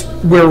 that's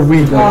where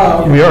we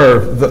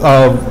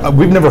are.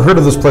 We've never heard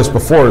of this place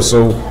before,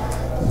 so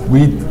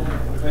we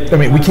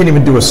can't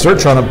even do a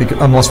search on it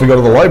unless we go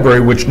to the library,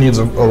 which needs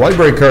a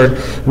library card,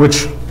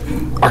 which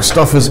our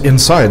stuff is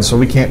inside, so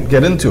we can't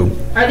get into.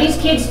 Are these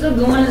kids still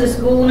going to the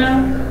school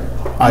now?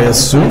 I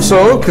assume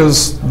so,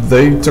 because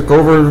they took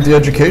over the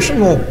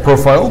educational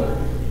profile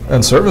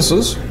and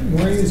services.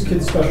 Why are these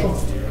kids special?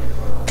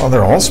 Oh,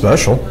 they're all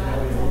special.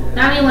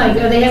 I mean, like,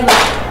 they have,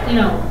 like, you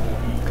know.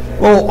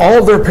 Well, all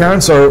of their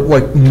parents are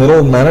like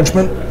middle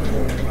management.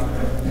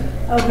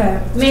 Okay.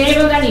 I mean,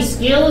 everyone got any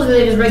skills, or are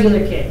they just regular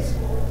kids?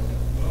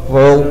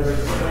 Well,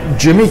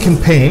 Jimmy can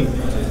paint.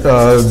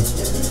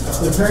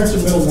 Their parents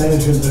are middle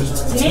management,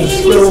 the Maybe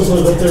skills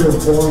are that they were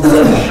born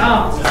with.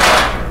 Oh.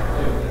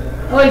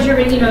 Oh, sure,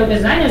 you know,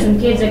 because I know some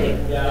kids that can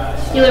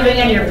steal everything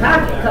out of your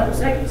pocket in a couple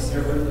seconds.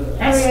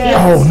 That's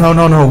skills. Oh,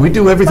 no. We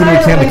do everything we By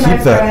the can to way, my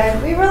keep that.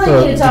 friend, we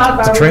really need to talk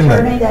about train that.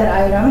 returning that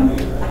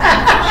item.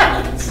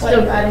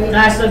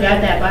 I still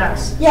got that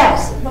box.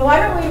 Yes, but why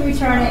don't we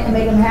return it and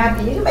make them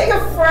happy? You can make a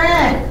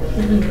friend.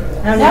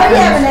 I don't Now need you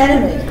have an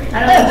friends. enemy. I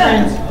don't need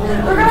friends.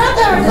 We're gonna have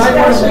to have a I want to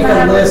discussion make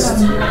about a list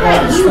some- of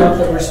the stuff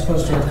that we're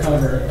supposed to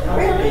recover.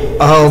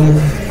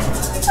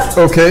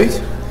 Okay.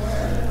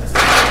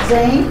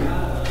 Zane?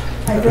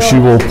 I feel- She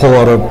will pull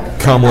out a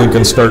comlink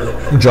and start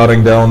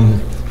jotting down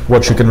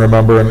what she can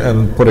remember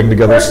and putting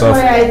together Personally,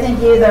 stuff. I think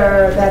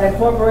either that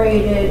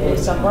Incorporated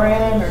is some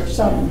brand or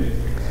some.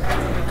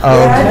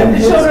 Yeah, I think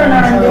the children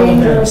are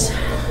dangerous.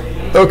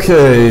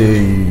 Okay.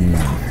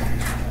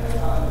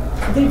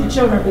 I think the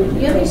children are being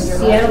You have any dangerous.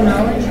 Seattle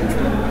knowledge?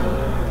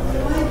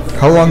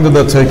 How long did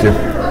that take you?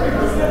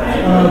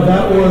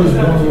 That was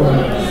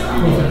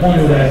one with a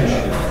pointed edge.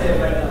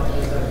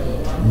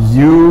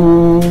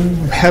 You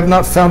have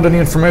not found any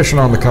information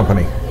on the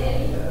company.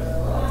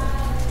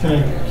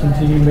 Can I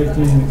continue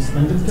making an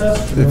extended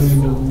test? Or do I need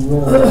to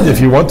roll? If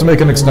you want to make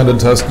an extended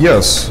test,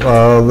 yes.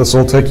 This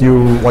will take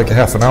you like a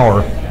half an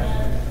hour.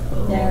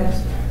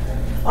 Yes.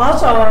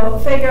 Also,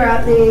 figure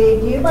out do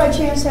you by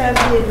chance have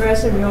the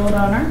address of your old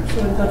owner, so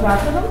we can go talk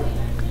to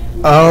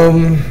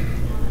them?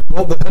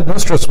 Well, the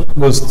headmistress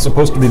was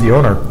supposed to be the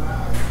owner.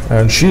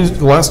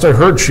 And last I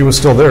heard, she was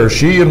still there.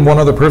 She and one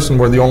other person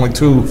were the only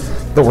two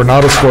that were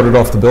not escorted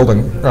out of the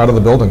building.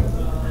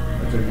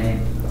 What's her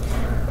name?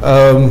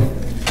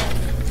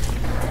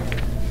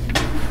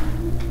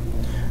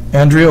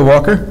 Andrea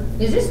Walker?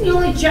 Is this the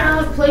only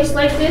place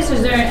like this?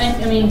 Is there,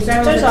 I mean, because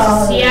I There's was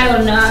all- at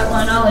Seattle,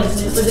 knowledge,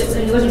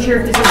 I wasn't sure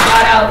if this was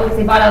bought out, if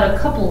they bought out a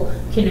couple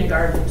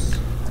kindergartens.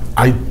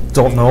 I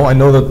don't know. I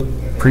know that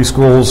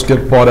preschools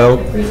get bought out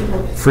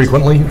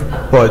frequently,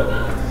 but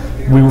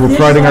we were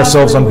priding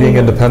ourselves on being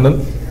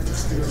independent.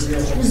 This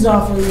is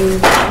awfully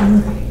rude.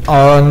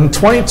 On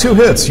 22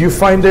 hits, you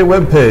find a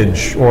web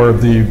page, or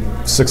the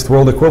Sixth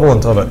World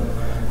equivalent of it.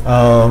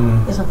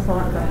 It's a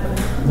front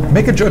company.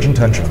 Make a judge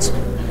intentions.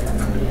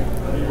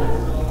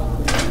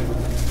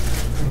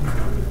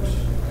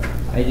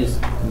 I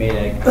just made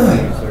a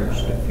computer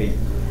search to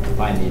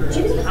find Do you the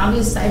have an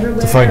obvious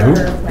cyberware? To find who?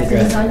 or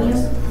weapons on you?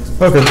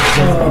 Okay.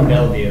 from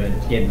Bellevue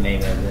and get the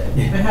name of I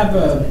it. have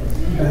a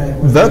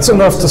bag. That's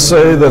enough to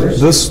say that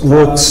this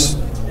looks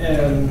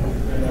And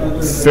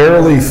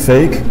fairly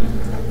fake.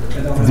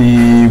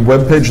 The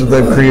web page that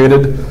they've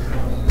created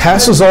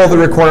passes all the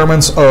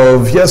requirements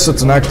of, yes,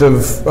 it's an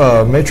active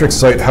Matrix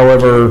site,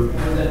 however,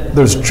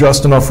 there's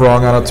just enough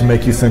wrong on it to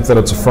make you think that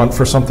it's a front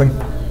for something,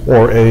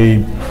 or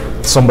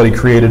somebody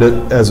created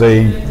it as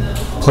a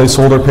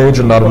placeholder page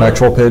and not an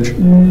actual page.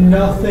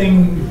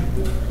 Nothing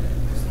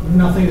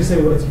to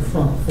say what it's a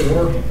front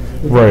for.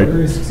 With Right.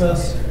 degree of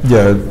success.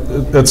 Yeah,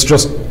 it's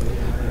just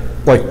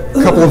like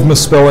a couple of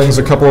misspellings,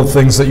 a couple of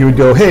things that you would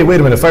go, hey, wait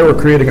a minute, if I were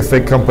creating a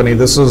fake company,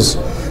 this is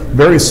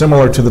very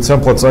similar to the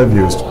templates I've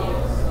used.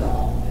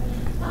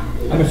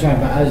 I was trying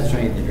to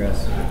get the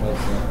address.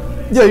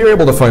 Yeah, you're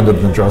able to find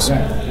an address.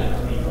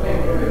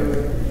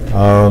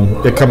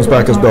 It comes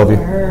back as Bellevue.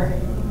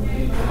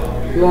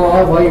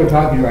 Well, while you were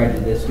talking, right to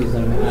this, because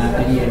I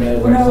need to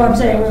know. No, I'm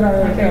saying we're not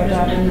going to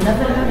Nothing about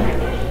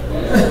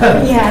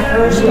that. Yeah,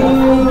 first. I'm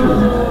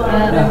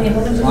not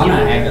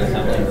hacking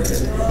something.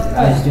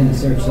 I was just doing the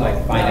search to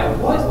like find out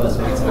what was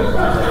supposed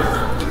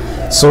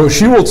to be. So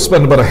she will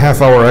spend about a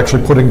half hour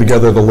actually putting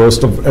together the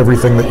list of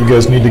everything that you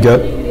guys need to get.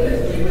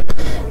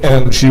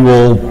 And she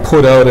will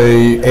put out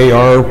a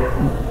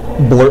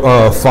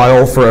AR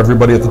file for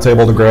everybody at the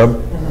table to grab.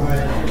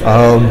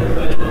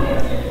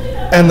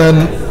 And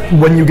then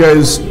when you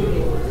guys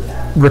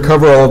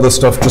recover all of this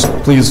stuff, just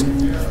please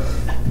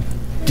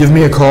give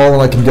me a call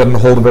and I can get in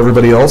hold of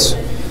everybody else.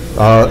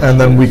 And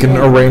then we can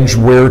arrange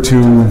where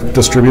to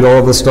distribute all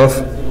of this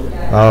stuff.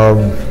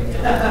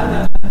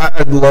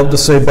 I'd love to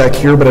say back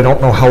here, but I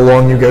don't know how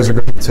long you guys are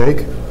going to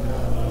take.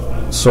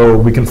 So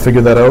we can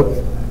figure that out.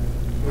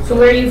 So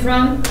where are you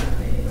from?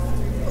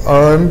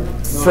 I'm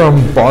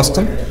from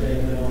Boston.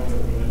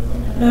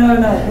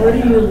 No, where do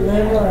you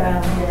live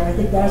around here? I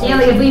think that's. Yeah,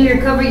 like if we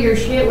recover your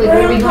shit, like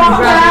where are we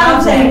Calm going to drop down,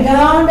 it say, off?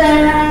 calm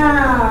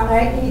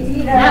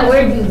down. Not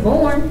where you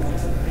born.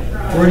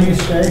 Where do you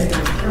stay?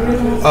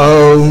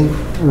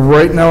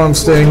 Right now I'm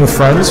staying with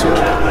friends.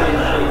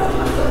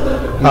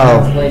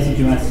 Places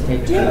you want us to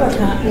take. Do you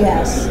have a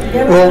yes. Do you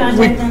have a Well,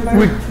 contact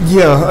number?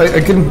 I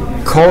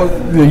can call.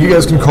 You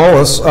guys can call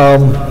us.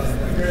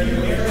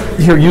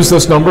 Here, use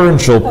this number, and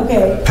she'll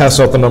Okay. pass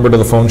out the number to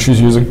the phone she's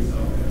using.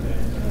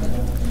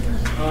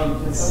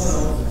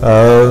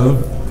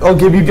 I'll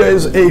give you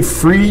guys a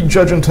free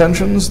Judge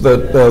Intentions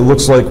that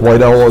looks like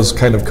White Owl is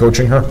kind of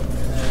coaching her.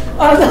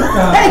 I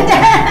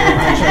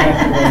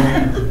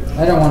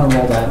don't want to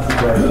roll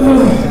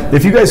that.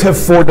 If you guys have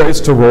 4 dice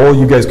to roll,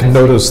 you guys can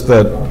notice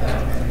that,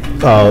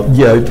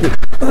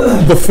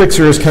 the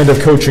fixer is kind of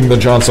coaching the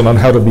Johnson on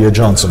how to be a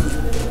Johnson.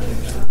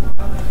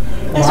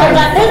 And so I'm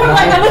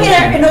looking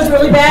at her, and it was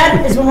really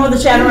bad. Is when one of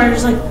the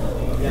Shadowrunners like,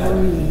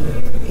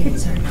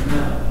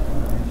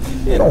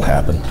 It'll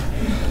happen.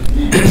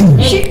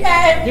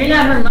 Hey, you're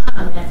not her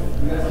mom.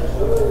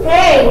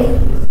 hey,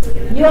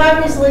 you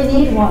obviously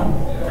need one.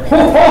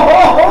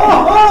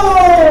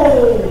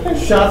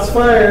 Shots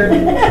fired.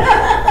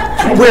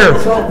 Where?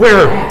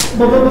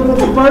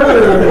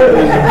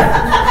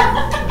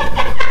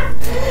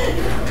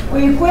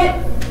 Will you quit?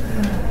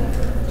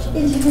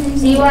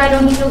 See why I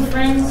don't need no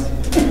friends?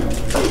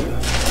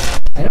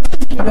 I don't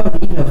think you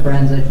don't need no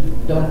friends. I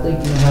don't think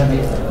you know how to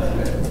make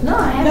friends. No,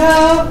 I haven't.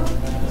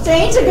 No,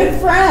 Saint's a good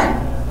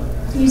friend.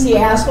 He's the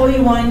asshole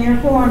you want in your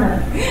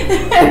corner. Is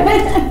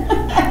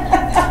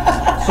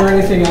there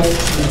anything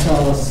else you can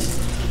tell us?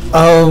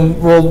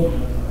 Well,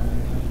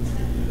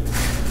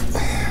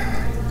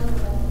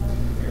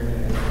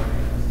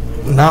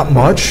 not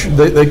much.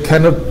 They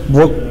kind of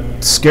look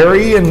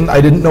scary, and I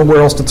didn't know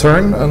where else to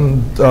turn,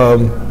 and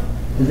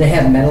Did they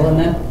have metal in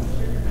them?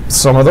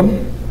 some of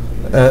them.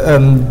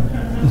 And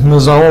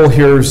Ms. Owl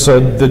here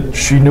said that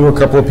she knew a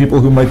couple of people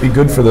who might be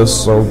good for this,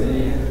 so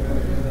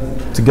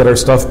to get our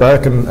stuff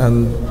back and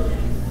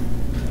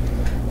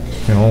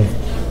you know,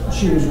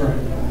 She was right.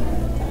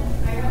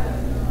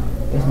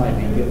 This might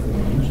be good for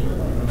me.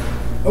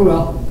 Oh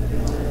well.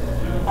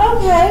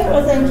 Okay,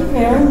 well, thank you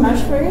very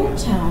much for your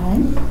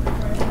time.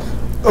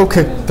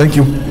 okay, thank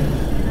you.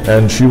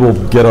 And she will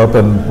get up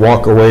and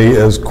walk away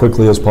as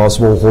quickly as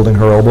possible, holding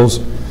her elbows.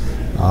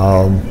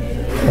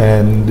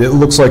 And it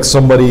looks like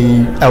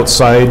somebody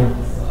outside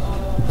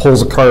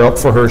pulls a car up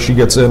for her. She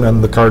gets in,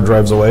 and the car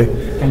drives away.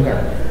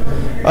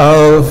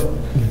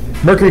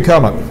 Mercury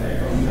Comet.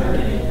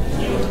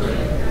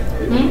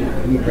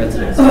 Eat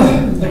breadsticks.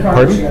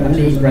 Pardon? I'm gonna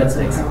eat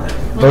breadsticks.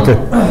 Okay.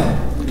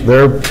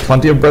 There are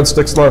plenty of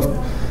breadsticks left.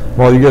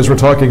 While you guys were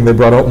talking, they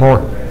brought out more.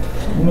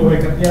 I'm gonna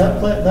wake up. Yeah,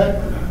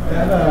 that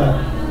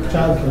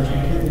child care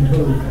can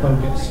totally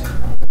focus.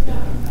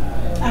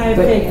 I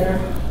figure.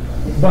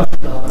 But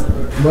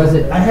Was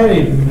it? I had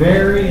a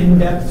very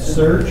in-depth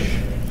search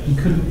and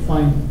couldn't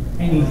find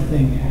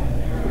anything.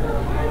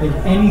 Like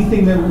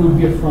anything that would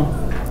be a front.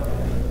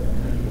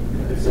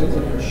 Sounds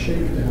like a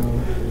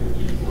shakedown.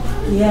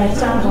 Yeah, it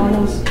sounds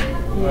almost,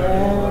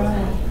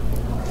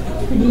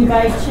 yeah. Could you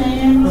by I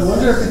chance?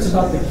 wonder if it's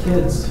about the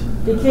kids.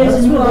 The kids That's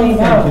and who what they I'm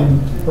know.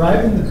 thinking.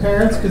 Bribing the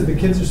parents because the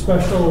kids are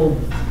special.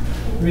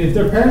 I mean, if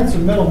their parents are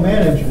middle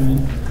management,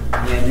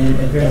 Yeah, and then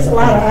if they're in It's a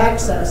lot of something,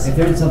 access. if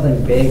they're in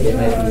something big, it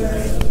might be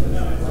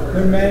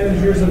they're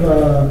managers of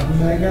a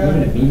even a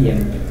mega.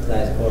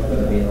 medium-sized corporate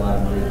would be a lot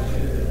of money.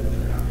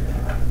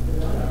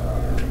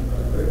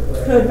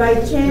 Could by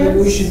Maybe we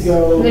chance? should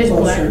go There's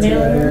closer to blackmail.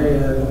 that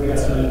area and get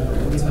some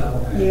intel.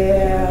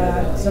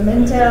 Yeah, some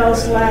intel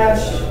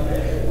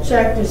 /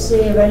 check to see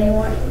if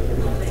anyone.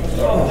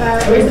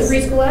 Where's the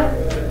preschool at?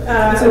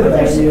 It's in If there's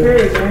Bellevue.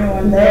 security, is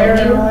anyone there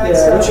and all that Yeah,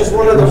 stuff. which is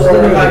one of the I'm still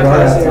really gonna high go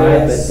class outside, but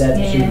areas. that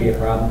Yeah. shouldn't be a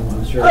problem.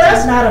 I'm sure. Oh,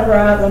 that's not a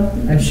problem.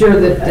 I'm sure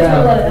that That's where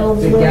a lot of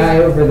elves the live. guy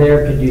over there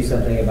could do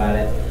something about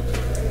it.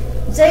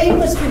 Say he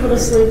puts people to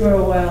sleep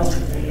real well.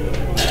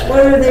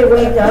 What do they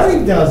wake No, up? he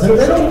doesn't.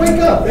 They don't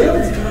wake up. They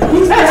don't.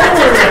 He's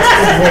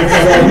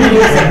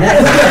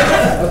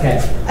Okay,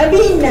 I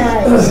mean,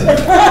 nice.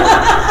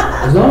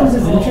 as long as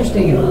it's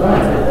interesting and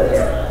fun.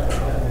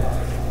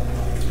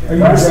 Are you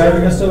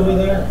driving us over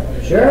there?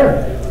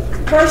 Sure.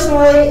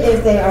 Personally,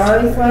 if they are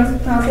a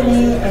front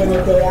company and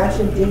if they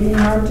actually do any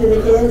harm to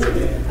the kids,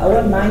 I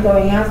wouldn't mind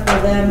going after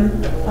them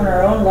on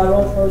our own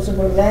level for some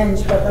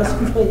revenge, but let's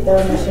complete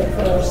their mission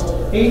first.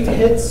 8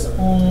 hits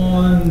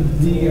on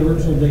the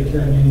original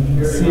daycare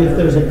name. See if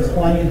there's a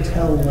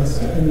clientele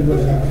list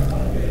anywhere.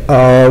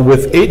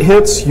 With 8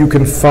 hits, you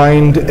can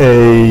find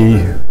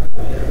a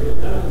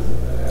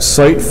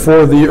site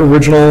for the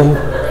original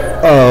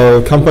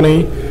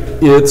company.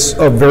 It's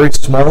a very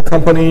small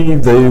company.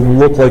 They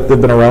look like they've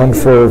been around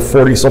for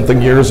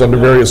 40-something years under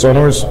various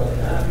owners.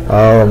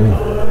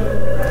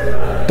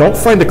 Don't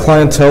find a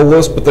clientele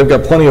list, but they've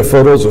got plenty of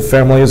photos of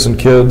families and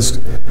kids,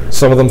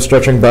 some of them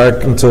stretching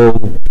back until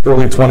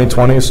early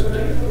 2020s.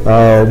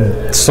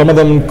 Some of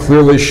them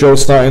clearly show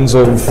signs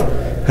of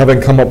having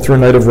come up through a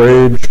night of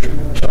rage.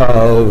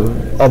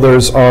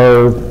 Others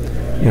are,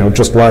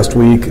 just last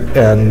week,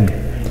 and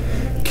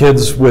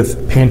kids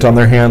with paint on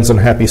their hands and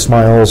happy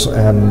smiles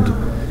and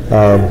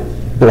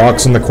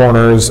blocks in the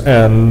corners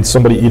and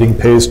somebody eating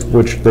paste,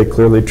 which they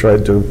clearly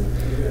tried to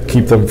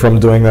keep them from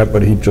doing that,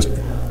 but he just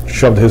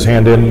shoved his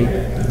hand in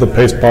the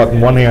paste pot in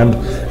one hand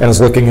and is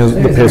licking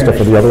the paste up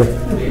with the other.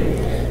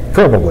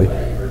 Probably.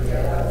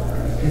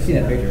 You've seen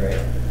that picture, right?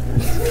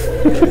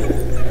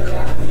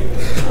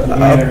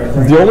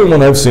 The only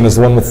one I've seen is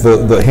the one with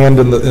the hand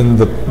in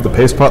the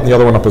paste pot and the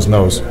other one up his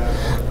nose.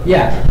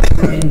 Yeah,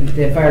 and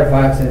the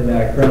Firefox and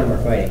Chrome were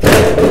fighting.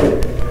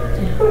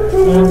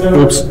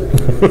 Oops.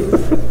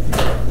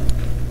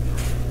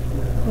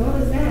 What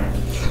was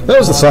that? That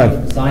was the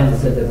sign. Sign that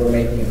said that we're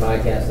making a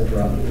podcast of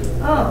rum.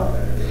 Oh.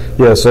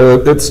 Yeah, so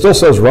it still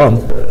says rum.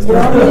 We're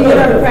all ready to get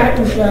our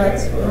practice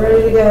shots. We're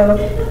ready to go.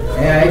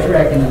 Yeah, I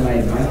reckon that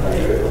might be.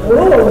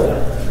 Ooh.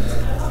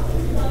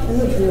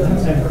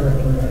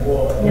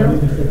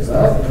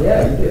 Oh,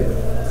 yeah, you do.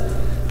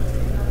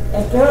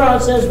 After all,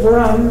 it says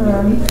rum.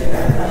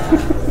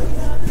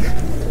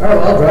 Oh,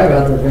 I'll drive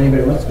out there if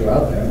anybody wants to go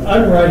out there.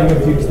 I'm riding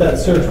with you because that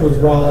search was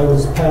while I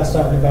was passed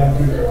out in the back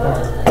of your car.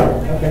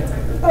 Okay.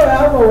 Oh,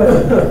 I'll go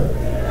with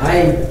it. I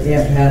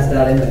am passed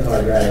out in the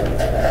car driving.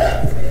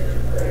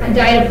 I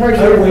died at a party. I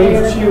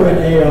waved you an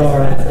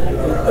AR.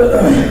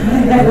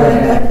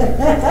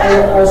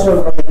 Also,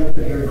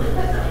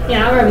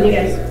 Yeah, I'll ride with you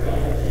guys.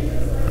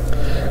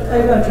 I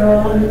got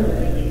John.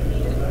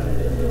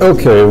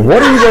 Okay,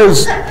 where are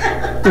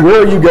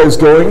you guys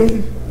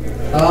going?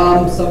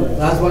 So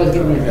that's why I was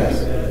giving you a address.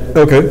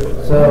 Okay.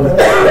 So,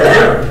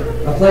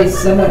 a place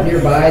somewhat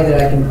nearby that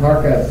I can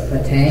park a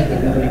tank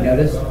and nobody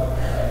noticed.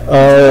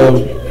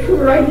 You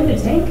were riding in a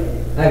tank?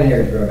 I have an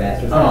air drawer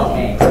bastard. It's not a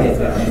tank. It's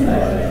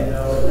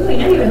not Wait,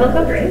 now you have a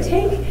helicopter and a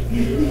tank?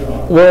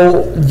 Well,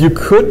 you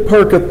could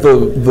park at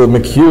the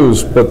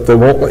McHugh's, but they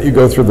won't let you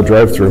go through the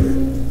drive-thru.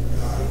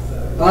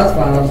 Oh, that's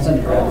fine. I'll just send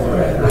it around.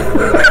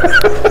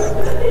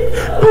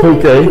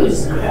 Okay.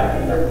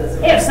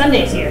 They have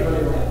Sundays here.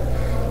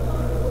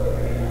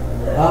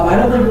 I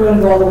don't think we're going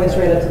to go all the way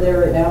straight up to there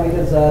right now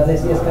because if they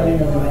see us coming,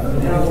 then we might.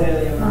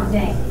 Oh,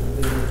 dang.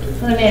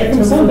 Well, they made it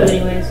to Sunday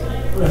anyways.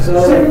 So,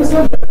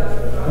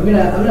 I'm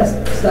gonna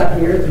stop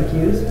here at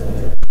McHugh's.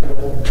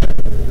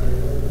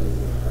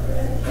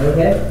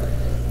 Okay.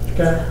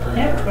 Okay.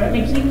 Yep, right,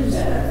 McHugh's.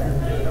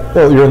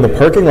 Well, you're in the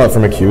parking lot for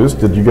McHugh's.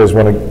 Did you guys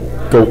want to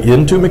go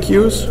into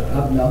McHugh's?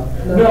 No.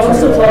 No, I'm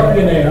still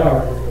talking in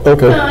AR.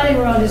 Okay. No, I think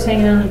we're all just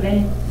hanging out in the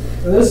bay.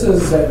 this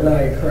is at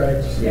night,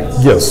 correct?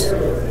 Yes. Yes.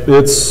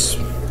 It's,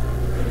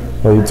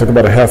 well, you took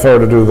about a half hour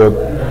to do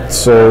that,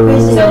 So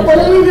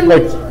only the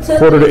like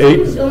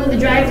 7:45. Only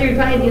the drive-thru would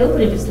probably be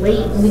open if it's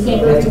late and we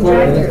can't go If through it's the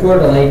drive-thru.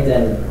 quarter to late,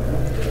 then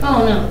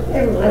Oh no, I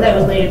thought it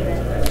was later then.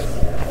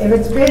 If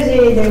it's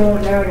busy, they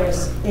won't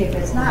notice. If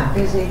it's not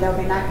busy, they'll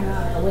be knocking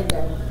on the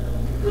window.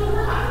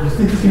 You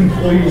think the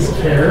employees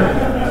care?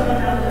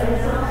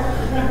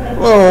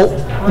 Well,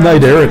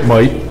 night errant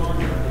might.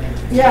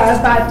 Yeah, I was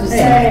about to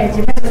say, it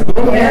depends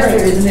on the master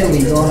area. isn't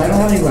illegal, and I don't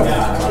have any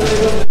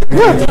weapons.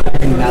 Yeah.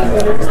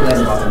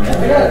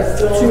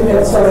 2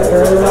 minutes on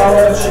area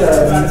knowledge.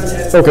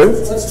 Okay.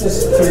 Let's just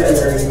security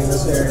rating in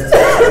this area.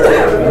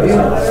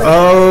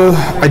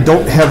 I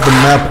don't have the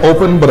map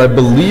open, but I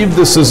believe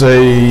this is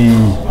A?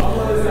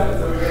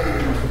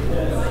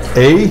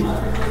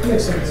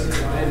 Makes sense.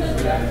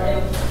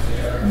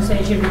 You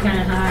said it should be kind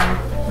of high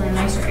for a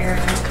nicer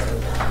area.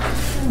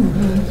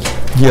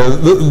 Yeah,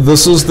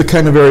 this is the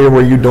kind of area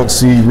where you don't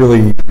see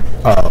really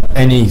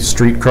any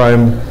street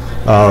crime.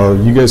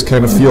 You guys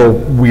kind of feel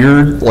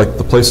weird, like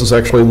the places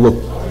actually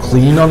look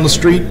clean on the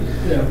street.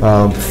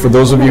 For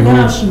those of you who,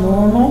 That's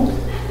normal.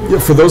 yeah,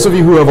 for those of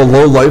you who have a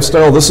low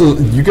lifestyle,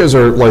 you guys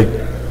are like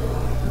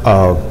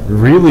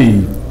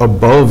really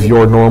above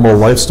your normal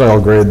lifestyle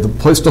grade. The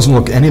place doesn't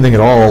look anything at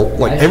all.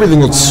 Like everything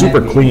looks super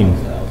clean.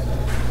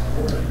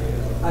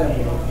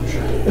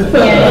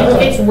 Yeah,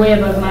 it's way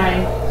above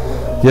mine.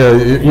 Yeah,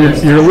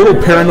 you're a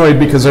little paranoid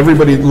because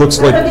everybody looks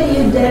Look like. at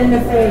you dead in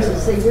the face and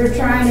say, you're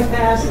trying to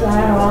pass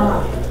that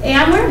off. Hey,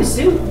 I'm wearing a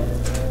suit.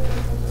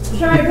 You're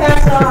trying to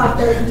pass off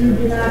that you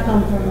do not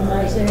come from a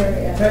nice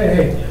area.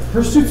 Hey,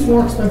 her suit's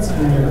more expensive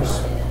than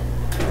yours.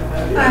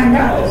 I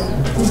know.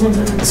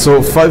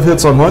 So 5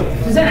 hits on what?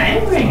 Is that I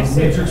am wearing a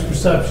suit. Matrix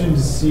perception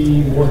to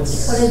see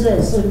what's. What is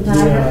this, suit and tie?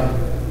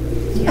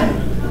 Yeah.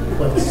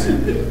 What's,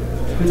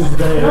 who's I don't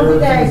there?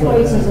 think that things like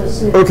equates as a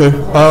suit. Okay.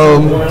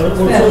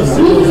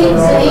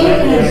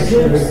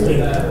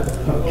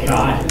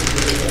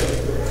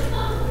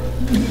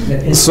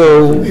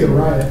 So Be a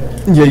riot.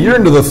 yeah, you're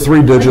into the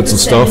 3 digits of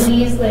stuff.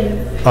 70s, like,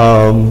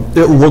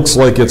 It looks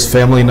like it's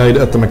family night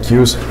at the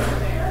McHugh's.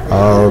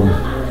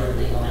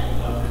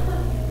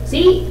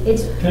 see,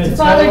 it's Can I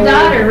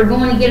father-daughter. We're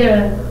going to get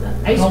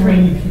a ice How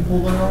cream. many people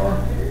there are?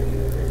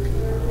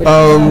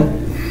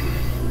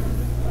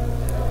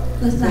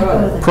 Let's not go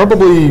there.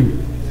 Probably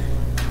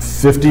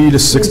 50 to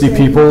 60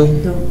 people.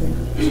 Don't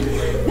think.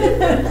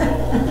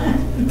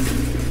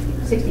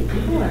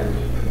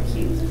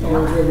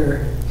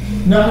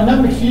 No,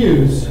 not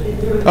McHugh's.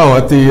 Oh,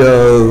 at the,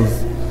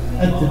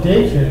 At the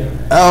daycare.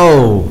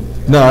 oh,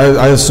 no,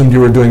 I assumed you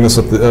were doing this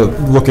at the,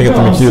 looking at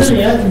the I'm McHugh's.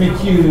 sitting at the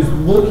McHugh's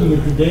looking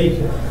at the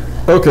daycare.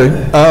 Okay,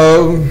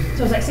 So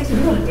it's like 60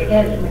 people to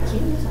get in the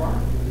queues.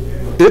 Wow.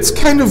 it's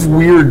kind of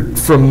weird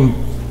from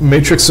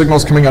matrix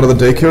signals coming out of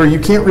the daycare. You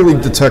can't really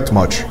detect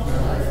much.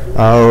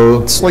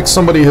 It's like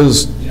somebody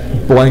has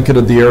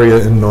blanketed the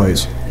area in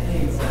noise.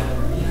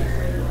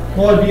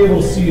 Well, I'd be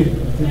able to see it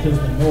because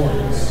of the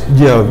noise.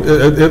 Yeah,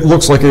 it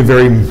looks like a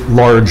very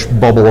large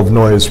bubble of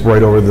noise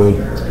right over the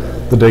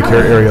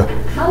daycare area.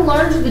 How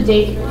large is the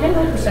daycare? I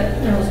know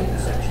perception. No, it's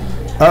perception.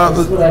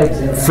 That's what I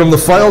examine. From the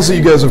files that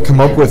you guys have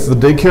come up with, the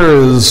daycare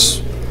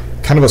is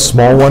kind of a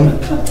small one.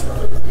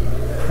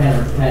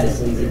 Kind of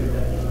sleazy.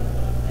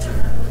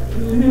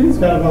 It's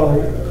got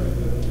about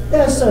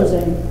That's so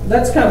Zane.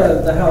 That's kind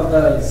of how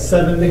the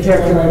 7 the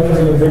character I was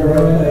in the big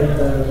room, like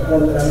the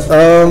one that I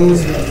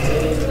was.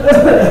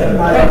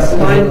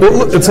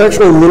 It's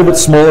actually a little bit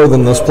smaller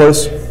than this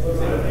place.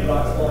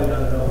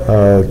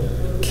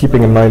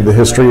 Keeping in mind the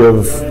history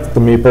of the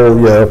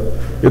Meeple, yeah,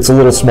 it's a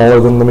little smaller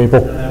than the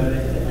Meeple.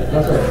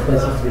 That's what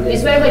this is ridiculous.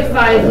 It's about like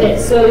 5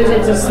 hits. So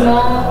it's a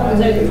small.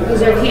 Is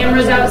there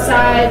cameras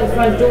outside the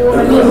front door?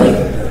 I mean, like,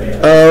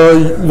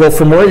 Well,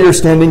 from where you're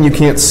standing, you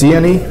can't see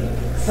any.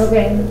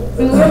 okay. I mean,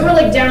 we're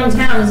like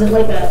downtown. Is it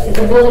like is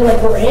the building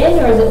like we're in,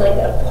 or is it like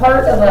a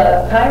part of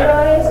a high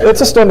rise?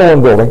 It's a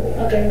standalone building.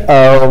 Okay.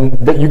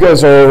 But you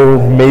guys are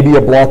maybe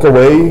a block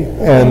away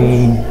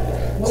and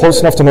close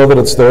enough to know that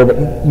it's there, but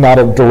not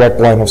a direct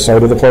line of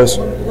sight of the place.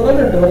 What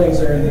other buildings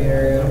are in the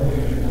area?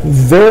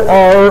 There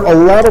are a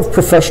lot of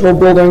professional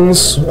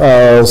buildings.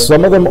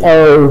 Some of them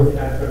are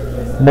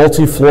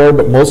multi-floor,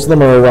 but most of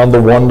them are around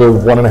the 1 to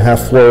 1.5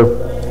 floor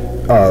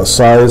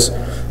size.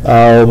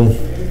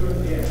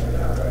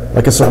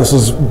 Like I said, this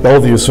is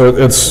Bellevue, so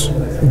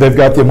they've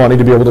got the money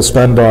to be able to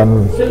spend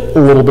on a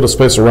little bit of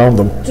space around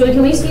them. So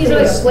can we see is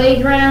there like a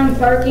playground,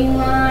 parking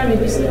lot?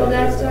 Maybe see all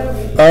that stuff.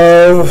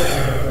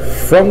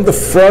 From the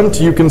front,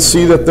 you can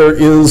see that there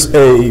is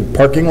a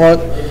parking lot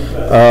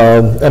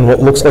and what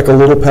looks like a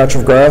little patch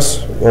of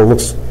grass, or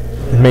looks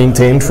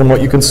maintained from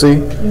what you can see. I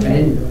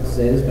didn't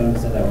say this, but I'm gonna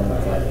set that one by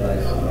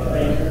flashlights.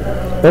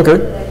 Okay.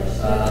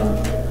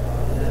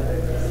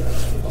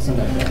 I'll send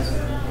that to us.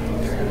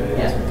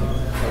 Yes.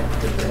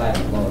 The light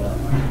will blow it up.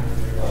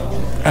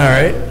 All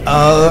right.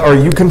 Are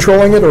you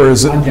controlling it, or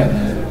is it? I'm jumping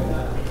in.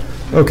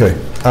 Okay.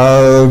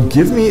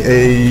 Give me a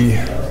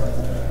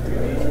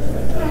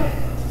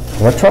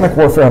electronic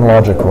warfare and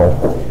logic roll.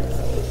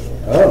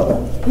 Oh.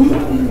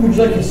 Would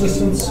you like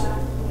assistance?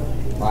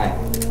 Why?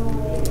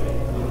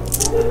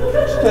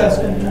 Just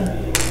asking. I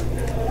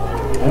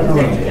don't know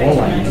what I'm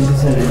rolling. You just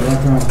said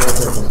electronic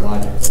warfare plus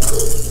logic.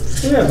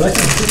 Yeah, but I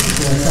can assist you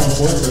with electronic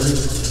warfare.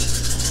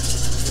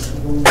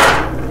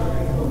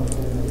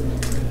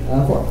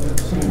 4.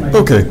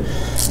 Okay.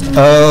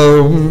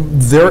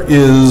 There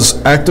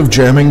is active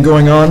jamming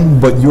going on,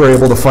 but you are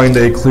able to find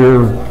a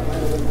clear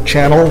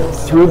channel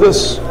through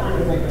this.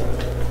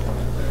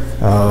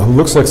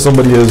 Looks like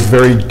somebody is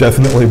very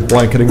definitely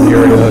blanketing the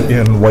area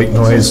in white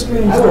noise.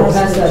 I will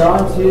pass that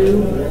on to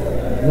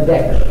the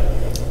deck.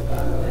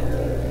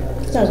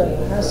 Sounds like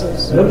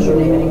houses. What was your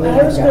name anyway?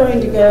 I was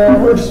going to go.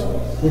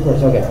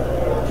 Recourse, okay.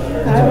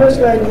 I was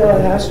going to go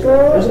to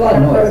Astral. There's a lot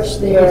of noise. Approach He's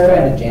the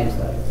trying to jam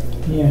stuff.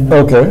 Yeah, no,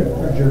 Okay.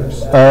 we're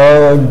jerks.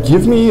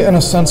 Give me an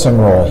sensing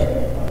roll.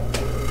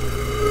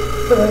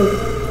 3.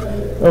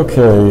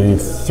 Okay,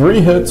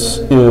 3 hits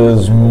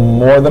is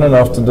more than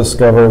enough to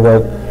discover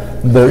that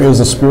there is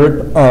a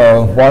spirit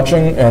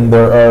watching, and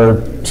there are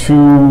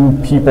 2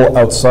 people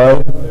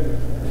outside.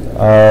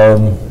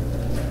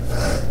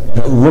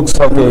 It looks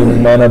like a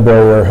mana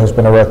barrier has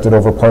been erected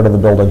over part of the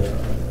building.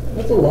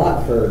 That's a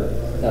lot for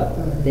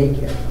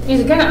daycare. Is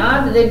it kind of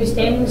odd that they'd be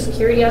standing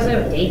security outside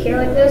of a daycare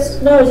like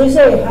this? No, as you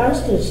say,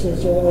 hostage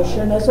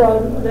situation. That's why I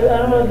don't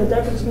know if the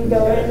deputies can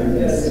go in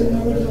and see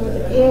anything with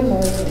the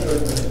cameras.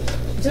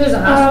 So there's a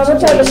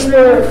hostage. What type of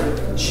spirit?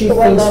 She To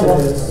what thinks level?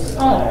 it is.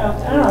 Oh, I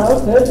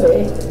don't know, it could be.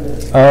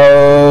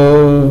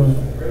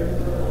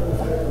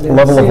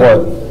 Level of what?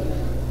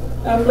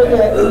 I'm looking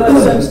at my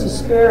sense to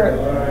spirit.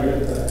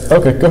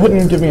 Okay, go ahead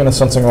and give me an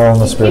sensing roll on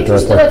the spirit kids are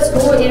still directly. at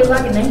school at 8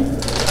 o'clock at night?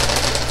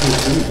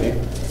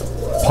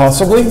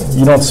 Possibly.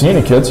 You don't see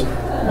any kids.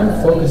 I'm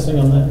focusing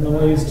on that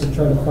noise to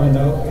try to find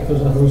out if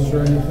there's a host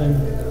or anything.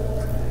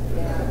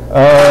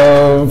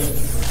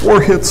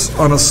 4 hits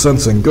on a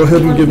sensing. Go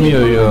ahead and give me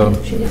a. I'm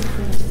going to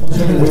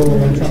roll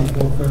electronic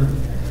warfare.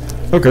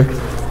 Okay.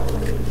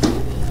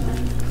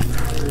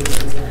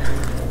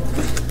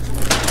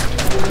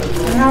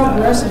 And how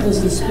aggressive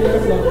does the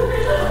spirit look?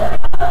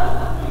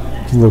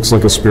 Looks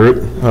like a spirit.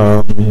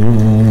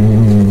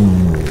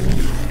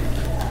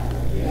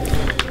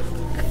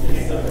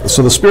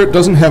 So the spirit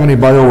doesn't have any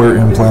BioWare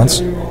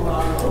implants,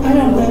 I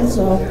don't think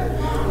so.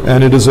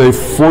 and it is a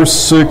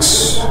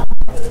 4/6.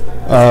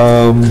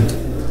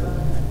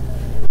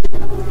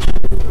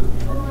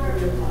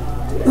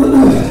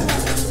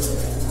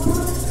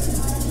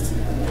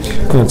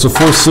 It's a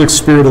 4/6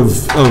 spirit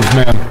of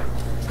man.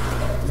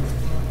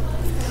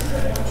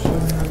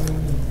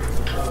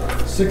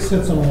 6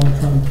 hits on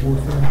electronic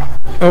warfare.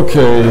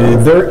 Okay,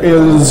 there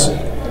is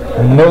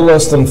no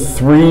less than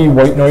 3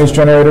 white noise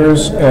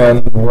generators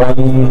and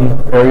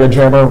 1 area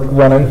jammer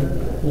running.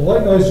 The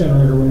white noise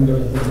generator wouldn't go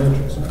to the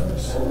matrix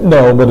noise.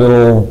 No, but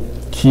it'll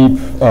keep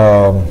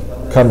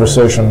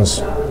conversations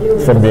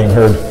from being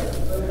heard.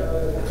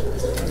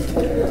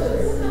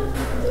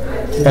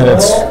 And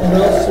it's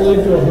Not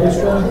slave to a host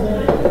or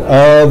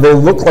anything? they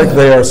look like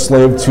they are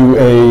slave to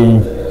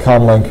a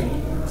comlink.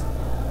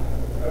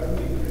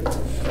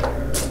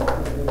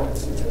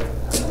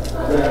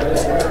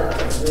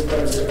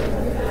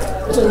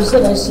 So you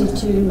said I see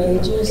 2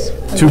 mages?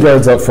 2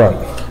 guards out front.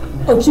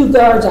 Oh, 2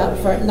 guards out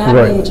front, not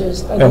Right.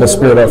 mages. Are And a there-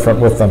 spirit out front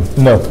with them.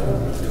 No.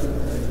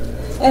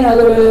 And are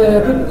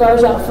there people,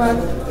 guards out front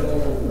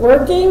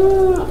working?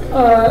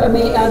 I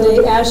mean, are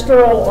they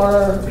astral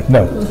or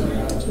No.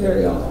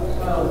 material?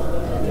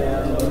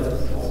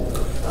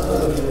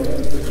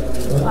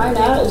 Find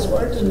out it's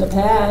worked in the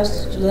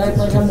past. Just act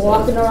like I'm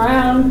walking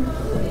around,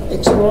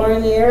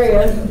 exploring the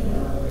area.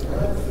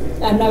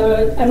 I'm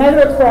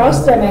never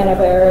crossed that kind of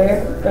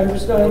area. I'm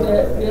just going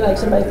to be like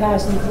somebody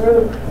passing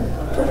through.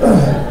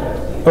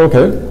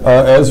 Okay.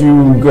 As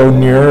you go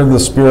near, the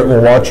spirit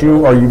will watch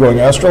you. Are you going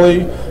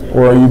astrally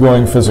or are you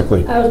going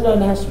physically? I was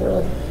going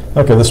astrally.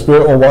 Okay, the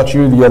spirit will watch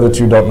you. The other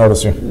 2 don't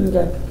notice you.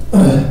 Okay.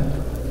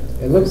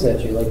 It looks at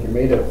you like you're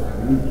made of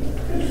meat.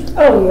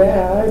 Oh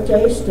yeah, I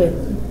taste it.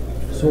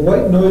 So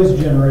white noise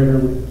generator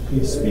would be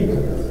a speaker.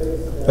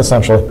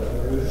 Essentially.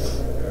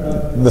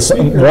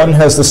 One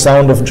has the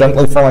sound of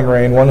gently falling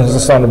rain, one has the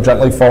sound of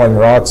gently falling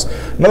rocks,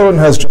 another one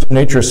has just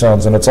nature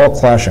sounds, and it's all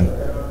clashing.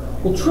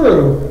 Well,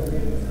 true,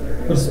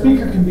 but a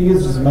speaker can be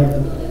used as a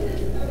microphone.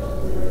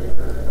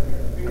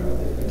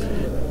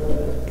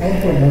 I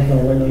would put one on a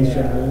white noise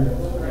generator.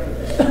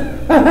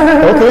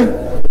 Okay.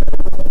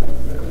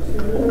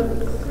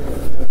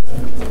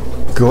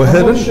 Go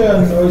ahead. How much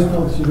noise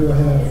penalty do I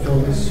have for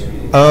this?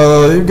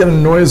 You've got a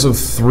noise of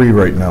 3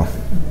 right now.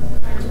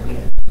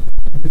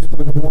 Just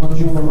by 1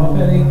 from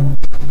Penny. I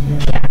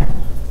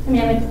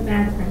mean, I went to the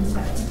bathroom, so.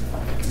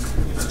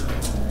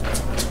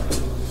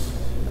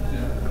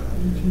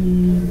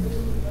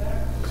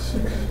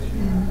 16.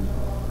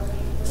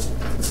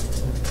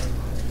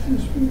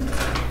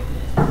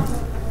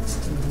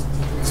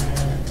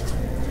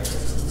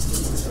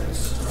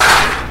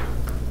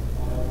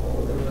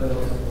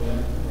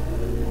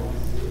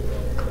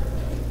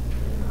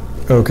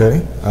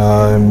 Okay.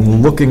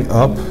 I'm looking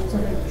up.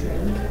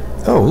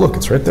 Oh, look,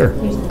 it's right there.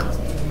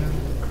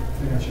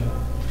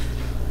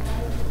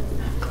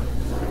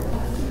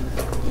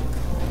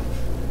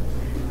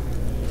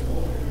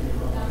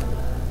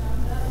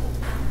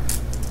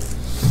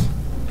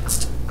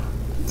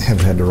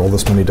 Haven't had to roll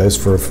this many dice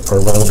for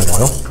a while.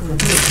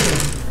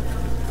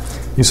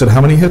 You said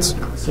how many hits?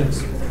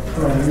 6.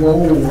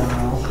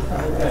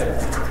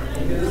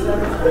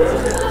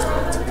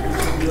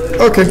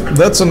 Okay,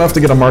 that's enough to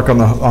get a mark on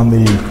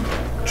the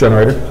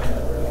generator.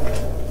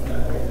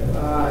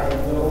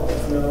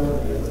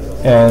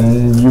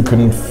 And you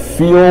can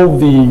feel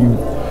the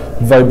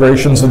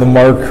vibrations of the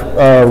mark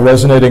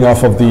resonating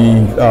off of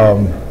the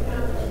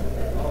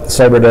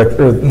cyber deck,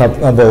 or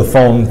not the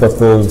phone that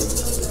the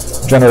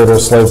generator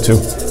is slave to.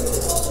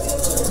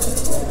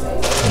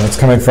 And it's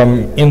coming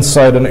from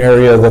inside an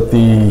area that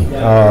the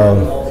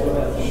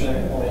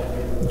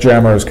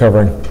jammer is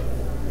covering.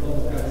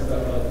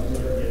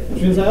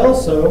 Which means I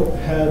also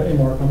had a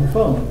mark on the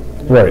phone.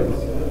 Right.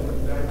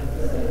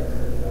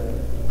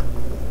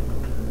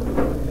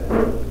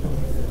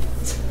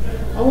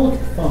 I will look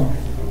at the phone.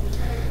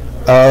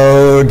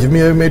 Give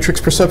me a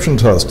matrix perception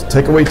test.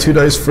 Take away 2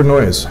 dice for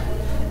noise.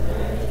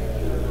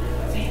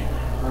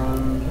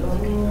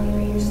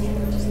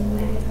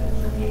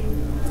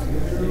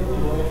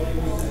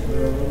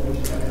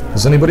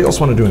 Does anybody else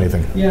want to do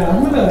anything? Yeah,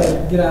 I'm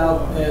gonna get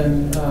out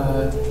and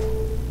I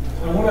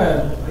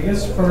wanna, I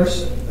guess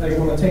first, I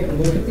wanna take a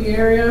look at the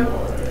area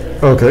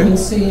Okay. and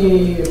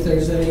see if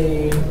there's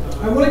any,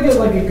 I wanna get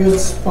like a good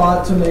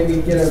spot to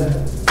maybe get a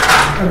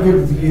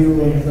good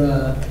view of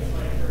the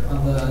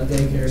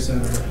daycare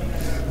center.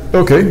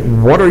 Okay.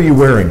 What are you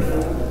wearing?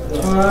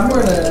 I'm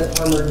wearing an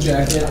armored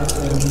jacket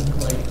and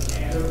like,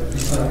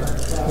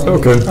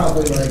 Okay.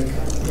 probably like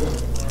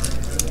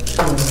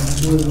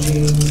blue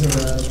jeans or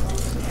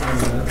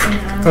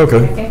Okay.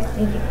 Okay,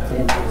 thank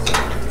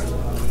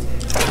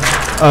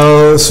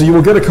you. So you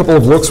will get a couple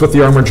of looks with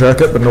the armor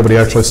jacket, but nobody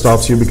actually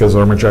stops you because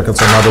armor jackets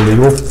are not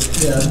illegal.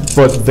 yeah.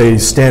 But they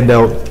stand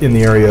out in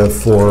the area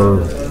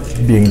for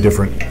being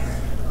different.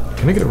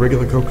 Can I get a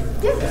regular Coke?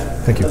 Yeah.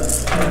 Thank you.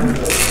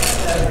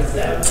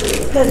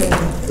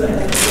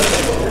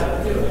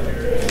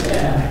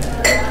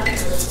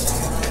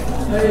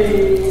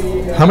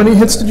 How many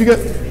hits did you get?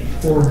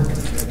 4.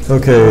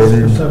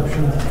 Okay.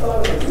 Perception.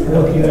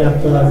 Looking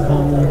at the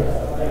phone.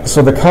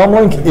 So the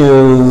comlink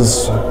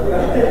is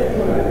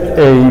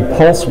a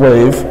pulse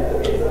wave.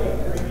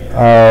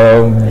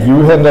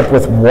 You end up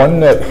with 1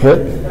 net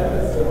hit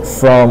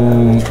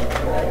from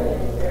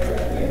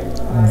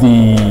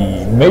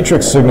the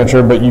matrix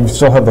signature, but you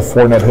still have the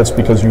 4 net hits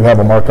because you have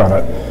a mark on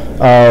it.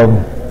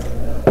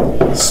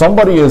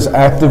 Somebody is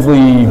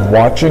actively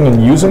watching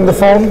and using the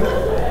phone,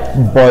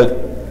 but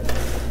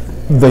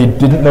they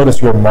didn't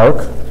notice your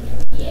mark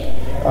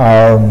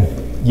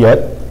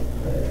yet.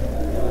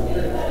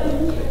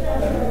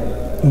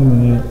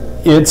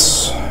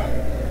 It's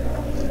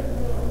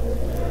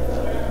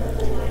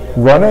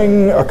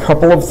running a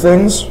couple of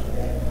things,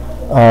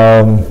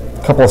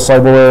 a couple of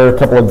cyberware, a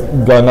couple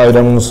of gun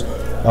items,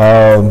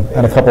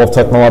 and a couple of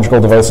technological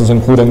devices,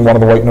 including one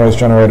of the white noise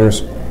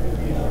generators.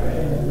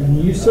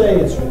 When you say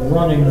it's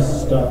running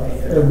stuff,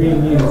 or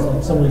being used,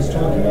 like somebody's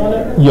talking on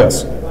it?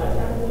 Yes.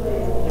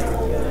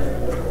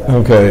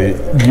 Okay,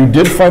 you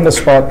did find a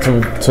spot to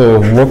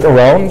look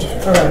around.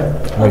 Alright.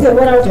 Okay,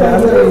 what I was Yeah,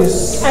 I'm going gonna to do,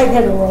 use- I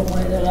had a role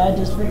play that, I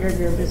just figured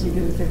you're busy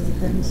doing 50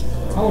 things.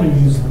 I want to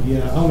use the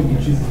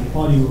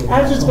audio.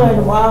 I was just going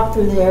to walk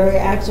through the area,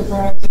 act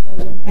surprised that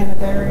there's a man of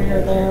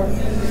barrier there,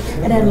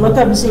 and then look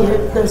up and see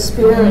the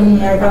spear, and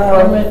I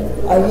go,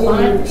 are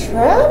you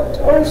trapped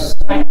or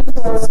something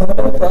for a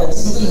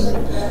purpose?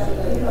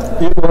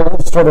 It will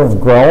sort of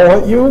growl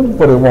at you,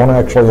 but it won't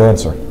actually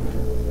answer.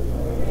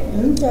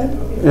 Okay.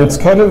 It's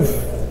kind of...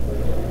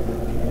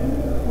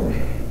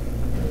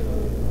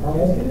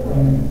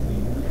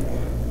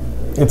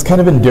 It's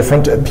kind of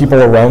indifferent to people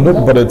around it,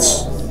 but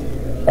it's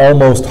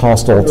almost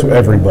hostile to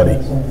everybody.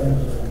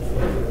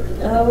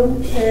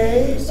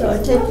 Okay, so I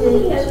take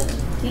it,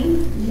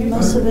 you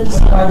must have been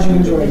How'd you sorry,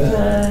 enjoy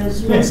that?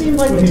 because you don't seem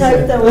like the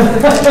type that would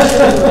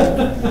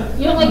have.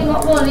 You don't like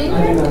what one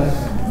either?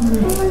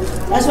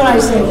 That's what I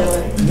say to it.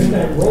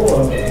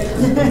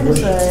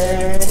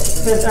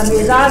 Because, I mean,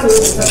 it's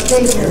obvious, but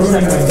things are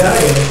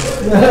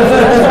That's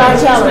what I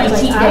tell her, It's my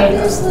it's cheat like, day.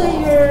 obviously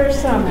you're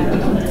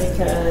someone,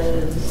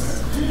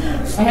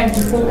 because I have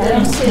to full I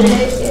don't see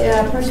a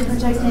person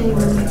protecting you.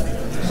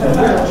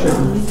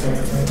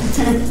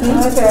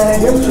 Okay.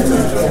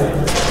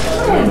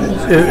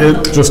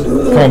 It just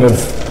kind of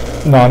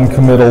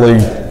non-committally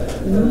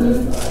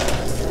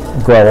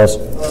growls.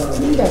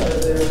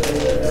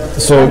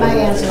 So, My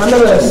answer. I'm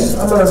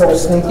gonna roll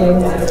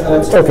sneaking.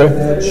 okay.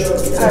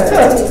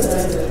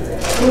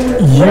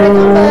 You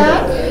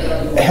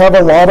have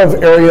a lot of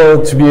area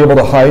to be able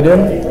to hide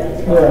in.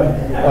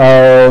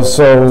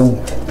 So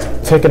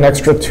take an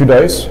extra 2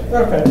 dice.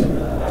 Okay.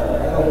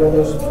 I'll roll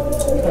those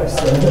twice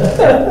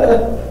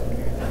then.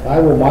 I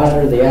will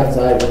monitor the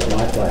outside with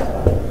my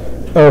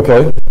flashlight.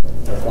 Okay.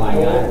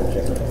 Flying eye.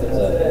 It's a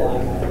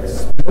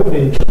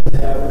flying eye.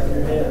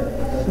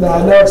 No,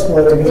 no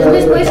exploding. Isn't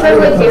this place run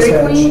by Dairy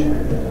Queen?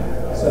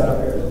 So,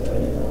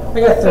 I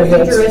got 3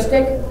 hits.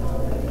 Futuristic?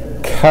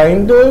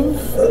 Kind of.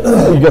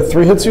 You got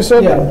 3 hits, you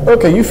said? Yeah.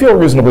 Okay, you feel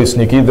reasonably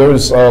sneaky.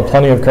 There's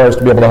plenty of cars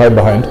to be able to hide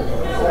behind.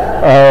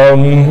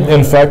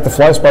 In fact, the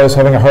Fly Spy is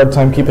having a hard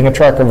time keeping a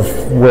track of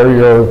where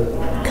your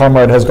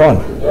comrade has gone.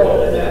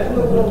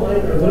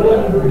 What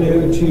do I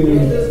do to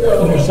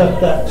intercept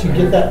that, to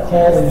get that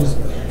call and just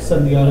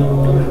send the audio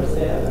along?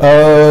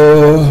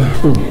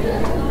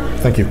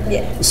 Thank you.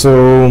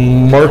 So,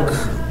 Mark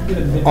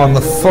on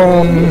the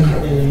phone,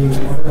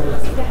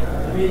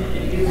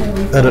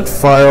 edit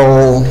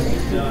file,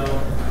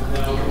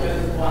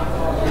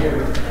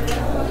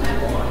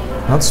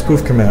 not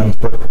spoof command,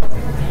 but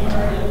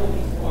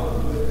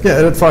yeah,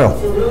 edit file.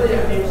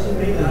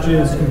 Which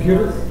is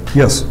computer?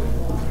 Yes.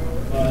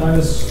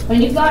 Minus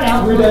When you got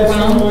out 3 for a dice for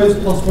round, noise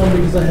plus 1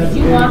 because I have did to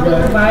you go walk over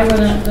back. by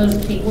when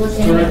those people were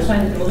standing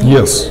outside the building?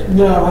 Yes.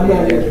 No, I'm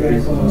not yet very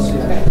close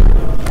yet.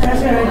 I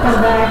was gonna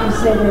come back and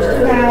say there's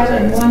 2 guys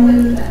and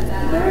one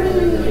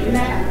very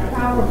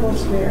powerful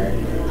spirit.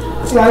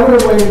 See, I would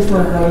have waited for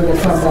everyone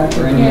to come back to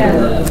me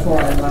before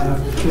I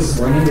left.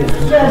 'Cause I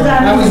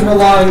was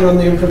relying on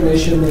the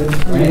information that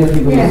we had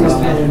given us.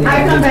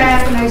 I come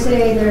back and I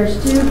say there's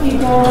 2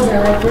 people,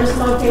 they're at this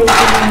location,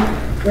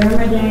 they're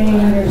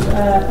mundane, there's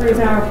a pretty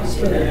powerful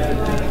spirit.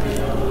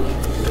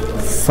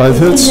 5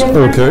 hits,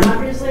 okay.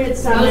 Obviously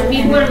it's Those summer.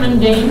 people are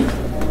mundane.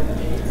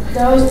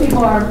 Those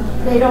people are,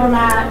 they're not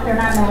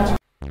magical.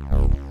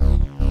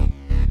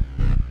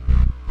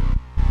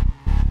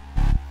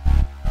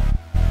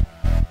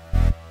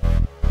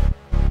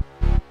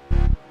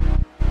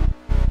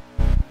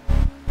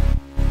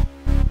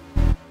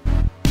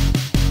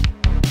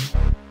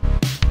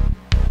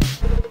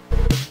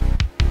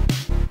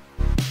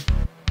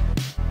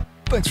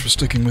 Thanks for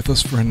sticking with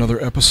us for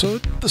another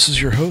episode. This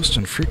is your host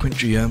and frequent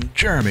GM,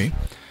 Jeremy.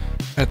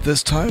 At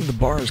this time, the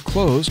bar is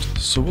closed,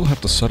 so we'll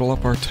have to settle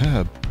up our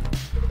tab.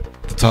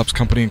 The Topps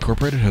Company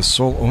Incorporated has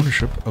sole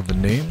ownership of the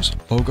names,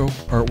 logo,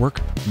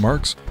 artwork,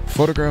 marks,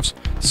 photographs,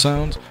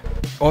 sounds,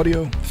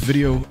 audio,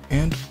 video,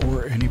 and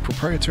or any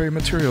proprietary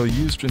material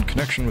used in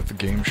connection with the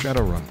game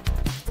Shadowrum.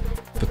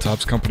 The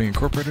Topps Company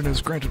Incorporated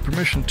has granted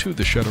permission to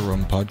the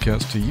Shadowrum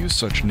podcast to use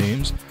such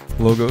names,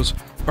 logos,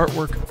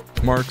 artwork,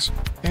 marks,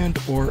 and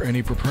or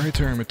any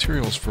proprietary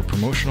materials for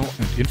promotional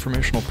and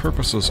informational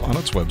purposes on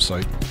its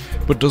website,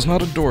 but does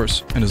not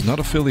endorse and is not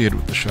affiliated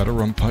with the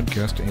Shadowrum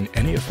podcast in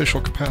any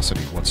official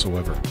capacity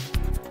whatsoever.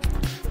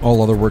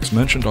 All other works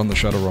mentioned on the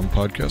Shadowrum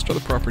podcast are the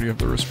property of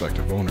their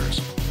respective owners.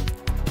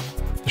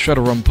 The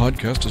Shadowrum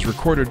podcast is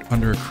recorded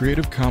under a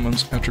Creative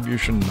Commons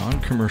Attribution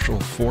Non-Commercial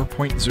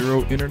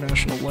 4.0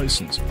 International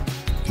License.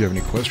 If you have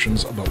any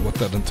questions about what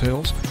that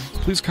entails,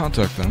 please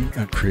contact them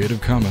at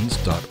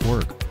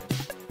creativecommons.org.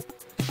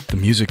 The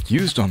music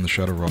used on the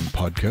Shadowrum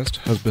podcast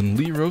has been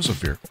Lee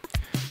Rosevear.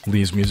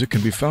 Lee's music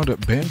can be found at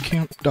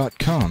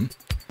bandcamp.com.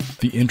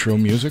 The intro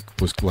music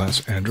was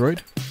Glass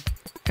Android,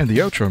 and the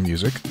outro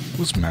music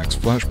was Max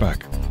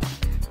Flashback.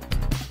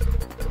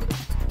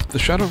 The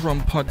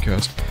Shadowrum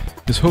podcast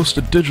is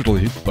hosted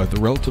digitally by The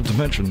Relative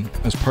Dimension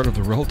as part of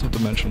the Relative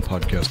Dimension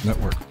Podcast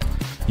Network.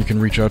 You can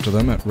reach out to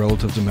them at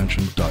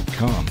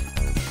relativedimension.com.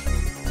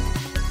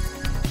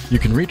 You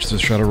can reach the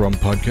Shadowrum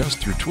podcast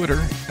through Twitter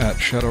at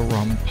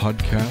Shadowrum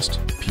Podcast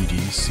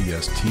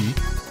PDCST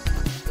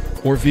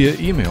or via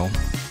email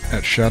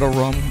at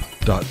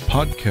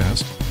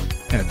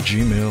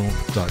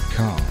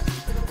shadowrum.podcast@gmail.com.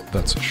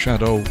 That's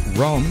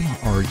shadowrum,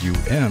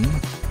 R-U-M,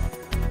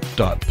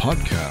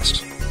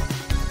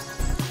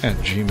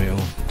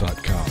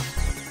 .podcast@gmail.com.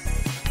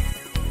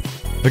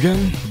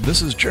 Again,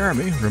 this is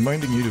Jeremy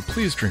reminding you to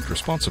please drink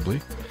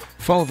responsibly,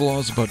 follow the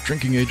laws about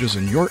drinking ages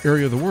in your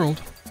area of the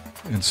world,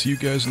 and see you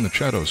guys in the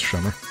shadows,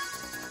 Shummer.